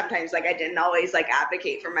 Like sometimes like I didn't always like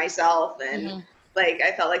advocate for myself, and like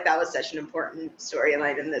I felt like that was such an important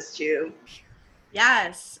storyline in this too.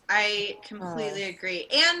 Yes, I completely agree.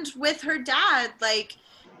 And with her dad, like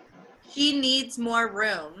he needs more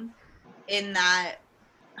room in that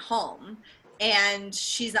home, and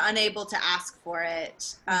she's unable to ask for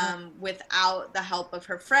it without the help of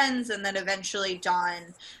her friends, and then eventually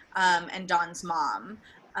Dawn and Dawn's mom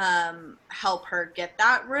help her get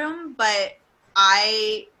that room. But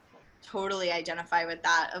I totally identify with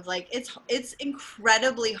that of like it's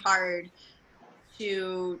incredibly hard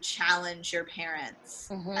to challenge your parents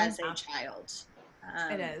as a child.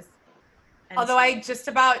 It is. Although I just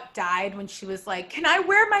about died when she was like, can I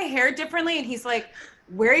wear my hair differently? And he's like,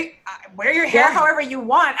 wear your hair however you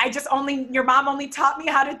want. Your mom only taught me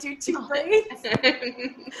how to do 2 braids. So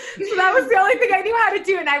that was the only thing I knew how to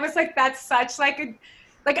do. And I was like, that's such like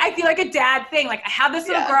I feel like a dad thing. Like I have this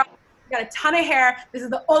little girl, got a ton of hair. This is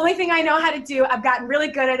the only thing I know how to do. I've gotten really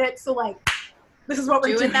good at it. So like, this is what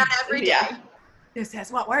we're doing that every day. This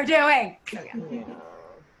is what we're doing.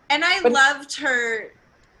 And I loved her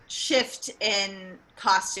shift in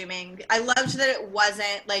costuming. I loved that it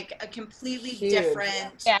wasn't like a completely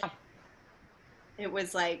different. Yeah. It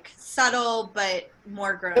was like subtle, but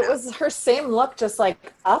more grown It up. was her same look, just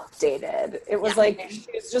like updated. It was like she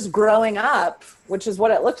was just growing up, which is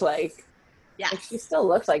what it looked like. Yeah. Like, she still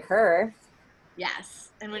looked like her. Yes.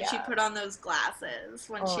 And when she put on those glasses,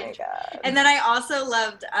 my God. And then I also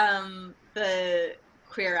loved the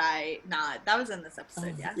Queer Eye nod. That was in this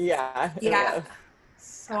episode, Yeah. Yeah.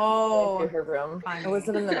 So her room. funny. Or was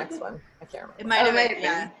it in the next one? I can't remember. It might have been,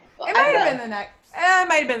 yeah. It might have been the next. It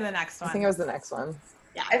might have been the next one. I think it was the next one.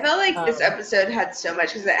 Yeah. I felt like this episode had so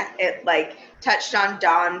much because it like touched on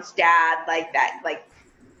Dawn's dad, like that, like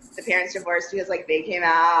the parents divorced because like they came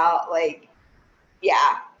out, like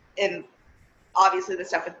and obviously the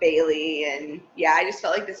stuff with Bailey, and I just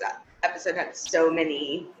felt like this episode had so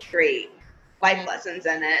many great life lessons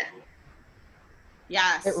in it.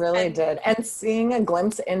 Yes. It really did. And seeing a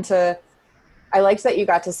glimpse into, I liked that you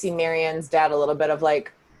got to see Marianne's dad a little bit of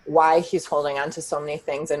like why he's holding on to so many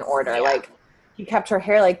things in order. Yeah. Like he kept her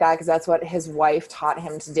hair like that because that's what his wife taught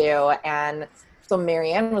him to do. And so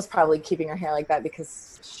Marianne was probably keeping her hair like that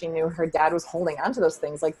because she knew her dad was holding on to those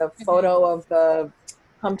things, like the photo of the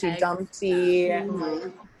Humpty Dumpty.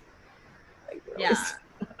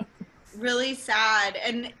 Really sad.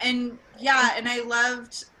 And I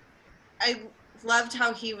loved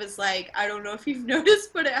how he was like, I don't know if you've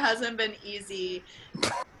noticed, but it hasn't been easy.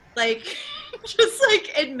 Like, just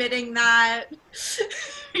like admitting that.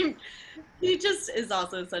 He just is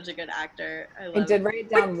also such a good actor. I did write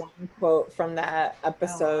down one quote from that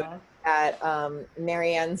episode that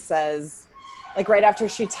Marianne says, like right after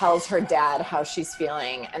she tells her dad how she's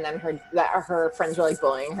feeling, and then her friends were like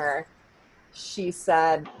bullying her. She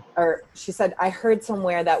said, I heard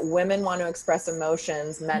somewhere that women want to express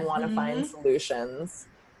emotions, men want to find solutions.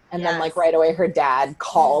 And then like right away her dad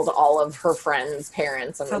called all of her friends'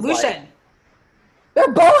 parents and was like,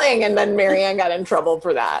 they're bullying, and then Marianne got in trouble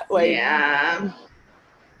for that. Like no,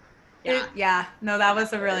 that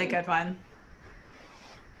was a really good one.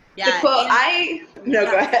 The quote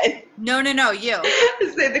go ahead. No, you.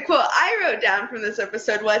 So the quote I wrote down from this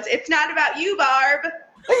episode was, "It's not about you, Barb."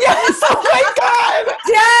 Yes, oh my God.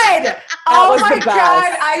 Dead. Oh my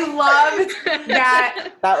God. I loved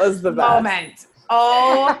that. That was the best moment.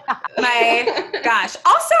 Oh my gosh.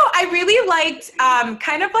 Also, I really liked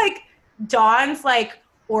kind of like Dawn's like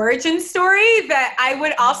origin story, that I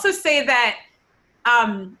would also say that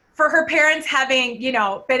for her parents having,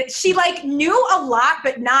 but she like knew a lot,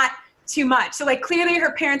 but not too much. So like clearly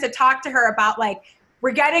her parents had talked to her about like,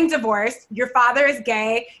 we're getting divorced, your father is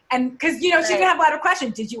gay. And cause she didn't have a lot of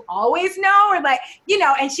questions. Did you always know? Or like,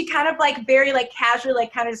 and she kind of like very like casually,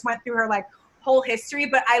 like kind of just went through her like whole history.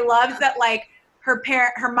 But I loved that like her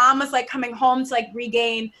mom was like coming home to like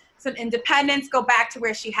regain some independence, go back to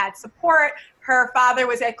where she had support. Her father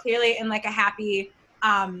was clearly in like a happy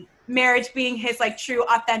marriage, being his like true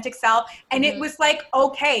authentic self. And it was like,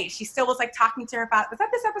 okay. She still was like talking to her about, was that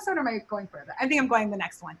this episode or am I going further? I think I'm going the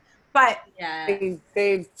next one. But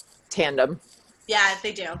they tandem. Yeah,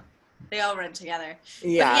 they do. They all run together.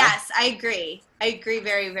 Yeah. But yes, I agree. I agree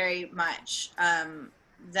very, very much.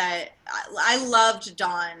 That I loved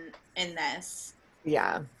Dawn in this.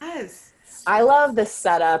 Yeah. Yes. I love the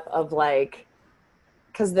setup of like,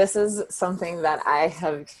 because this is something that I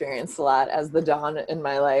have experienced a lot as the Dawn in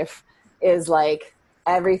my life, is like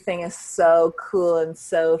everything is so cool and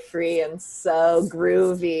so free and so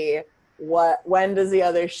groovy. When does the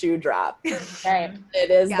other shoe drop? Right.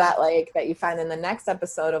 It is that like that you find in the next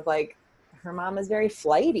episode of like her mom is very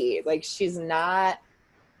flighty. Like she's not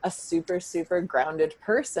a super, super grounded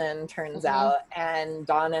person, turns out. And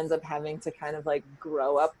Dawn ends up having to kind of like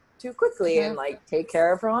grow up too quickly and like take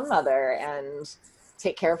care of her own mother and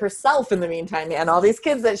take care of herself in the meantime. And all these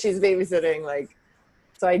kids that she's babysitting, like,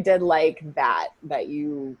 so I did like that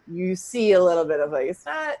you see a little bit of like, it's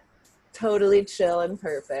not totally chill and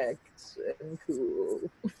perfect and cool.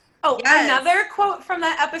 Oh, another quote from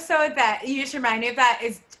that episode that you just reminded me of that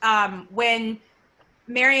is when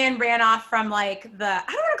Marianne ran off from like I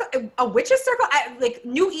don't want to a witch's circle, like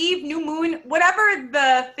New Eve, New Moon, whatever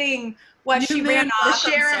the thing was. She ran off.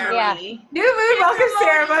 The ceremony. New Moon welcome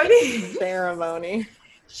ceremony.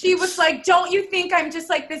 She was like, don't you think I'm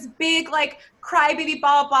just like this big like crybaby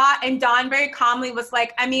blah blah? And Dawn very calmly was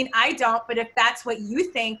like, I mean, I don't, but if that's what you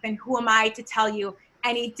think, then who am I to tell you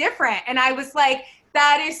any different? And I was like,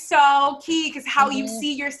 that is so key, because how you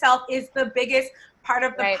see yourself is the biggest part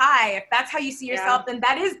of the pie. If that's how you see yourself, then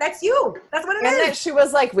that's you. That's what it is. And then she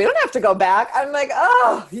was like, we don't have to go back. I'm like,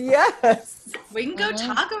 oh, yes. We can go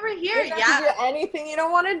talk over here. You don't have to do anything you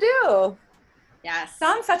don't want to do. Yes.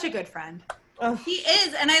 Dawn's such a good friend. He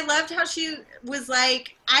is. And I loved how she was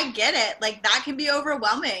like, I get it. Like, that can be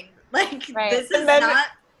overwhelming. Like, this is not...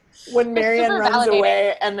 When Marianne runs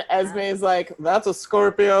away and Esme's like, that's a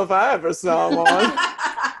Scorpio if I ever saw one.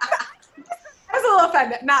 I was a little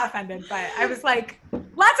offended, not offended, but I was like,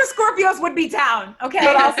 lots of Scorpios would be down, okay?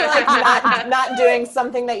 But also like not doing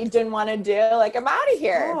something that you didn't want to do. Like, I'm out of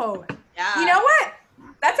here. Oh, yeah. You know what?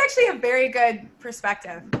 That's actually a very good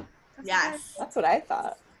perspective. That's what I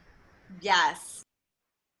thought. Yes.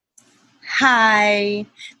 Hi,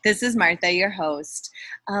 this is Martha, your host.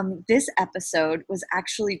 This episode was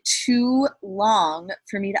actually too long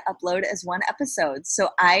for me to upload as one episode, so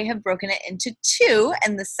I have broken it into two,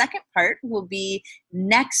 and the second part will be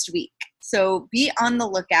next week. So be on the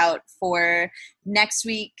lookout for next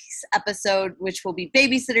week's episode, which will be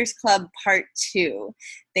Babysitters Club Part 2.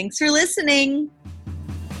 Thanks for listening.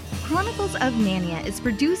 Chronicles of Nania is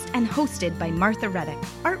produced and hosted by Martha Reddick.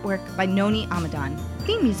 Artwork by Noni Amadon.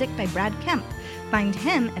 Theme music by Brad Kemp. Find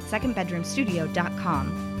him at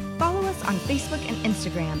secondbedroomstudio.com. Follow us on Facebook and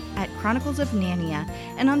Instagram at Chronicles of Nania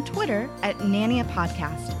and on Twitter at Nania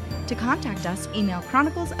Podcast. To contact us, email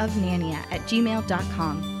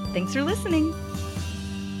chroniclesofnania@gmail.com. Thanks for listening.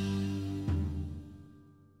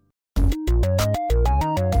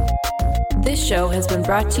 This show has been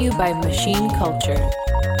brought to you by Machine Culture.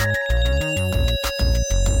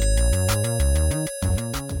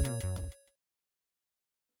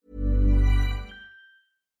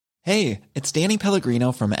 Hey, it's Danny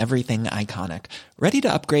Pellegrino from Everything Iconic. Ready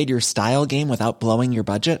to upgrade your style game without blowing your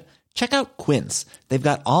budget? Check out Quince. They've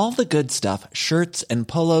got all the good stuff, shirts and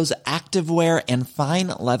polos, activewear, and fine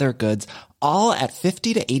leather goods, all at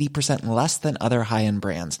 50 to 80% less than other high-end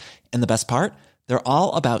brands. And the best part? They're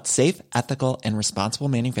all about safe, ethical, and responsible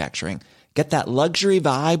manufacturing. Get that luxury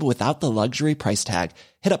vibe without the luxury price tag.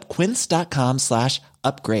 Hit up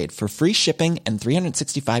quince.com/upgrade for free shipping and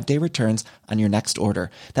 365-day returns on your next order.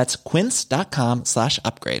 That's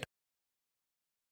quince.com/upgrade.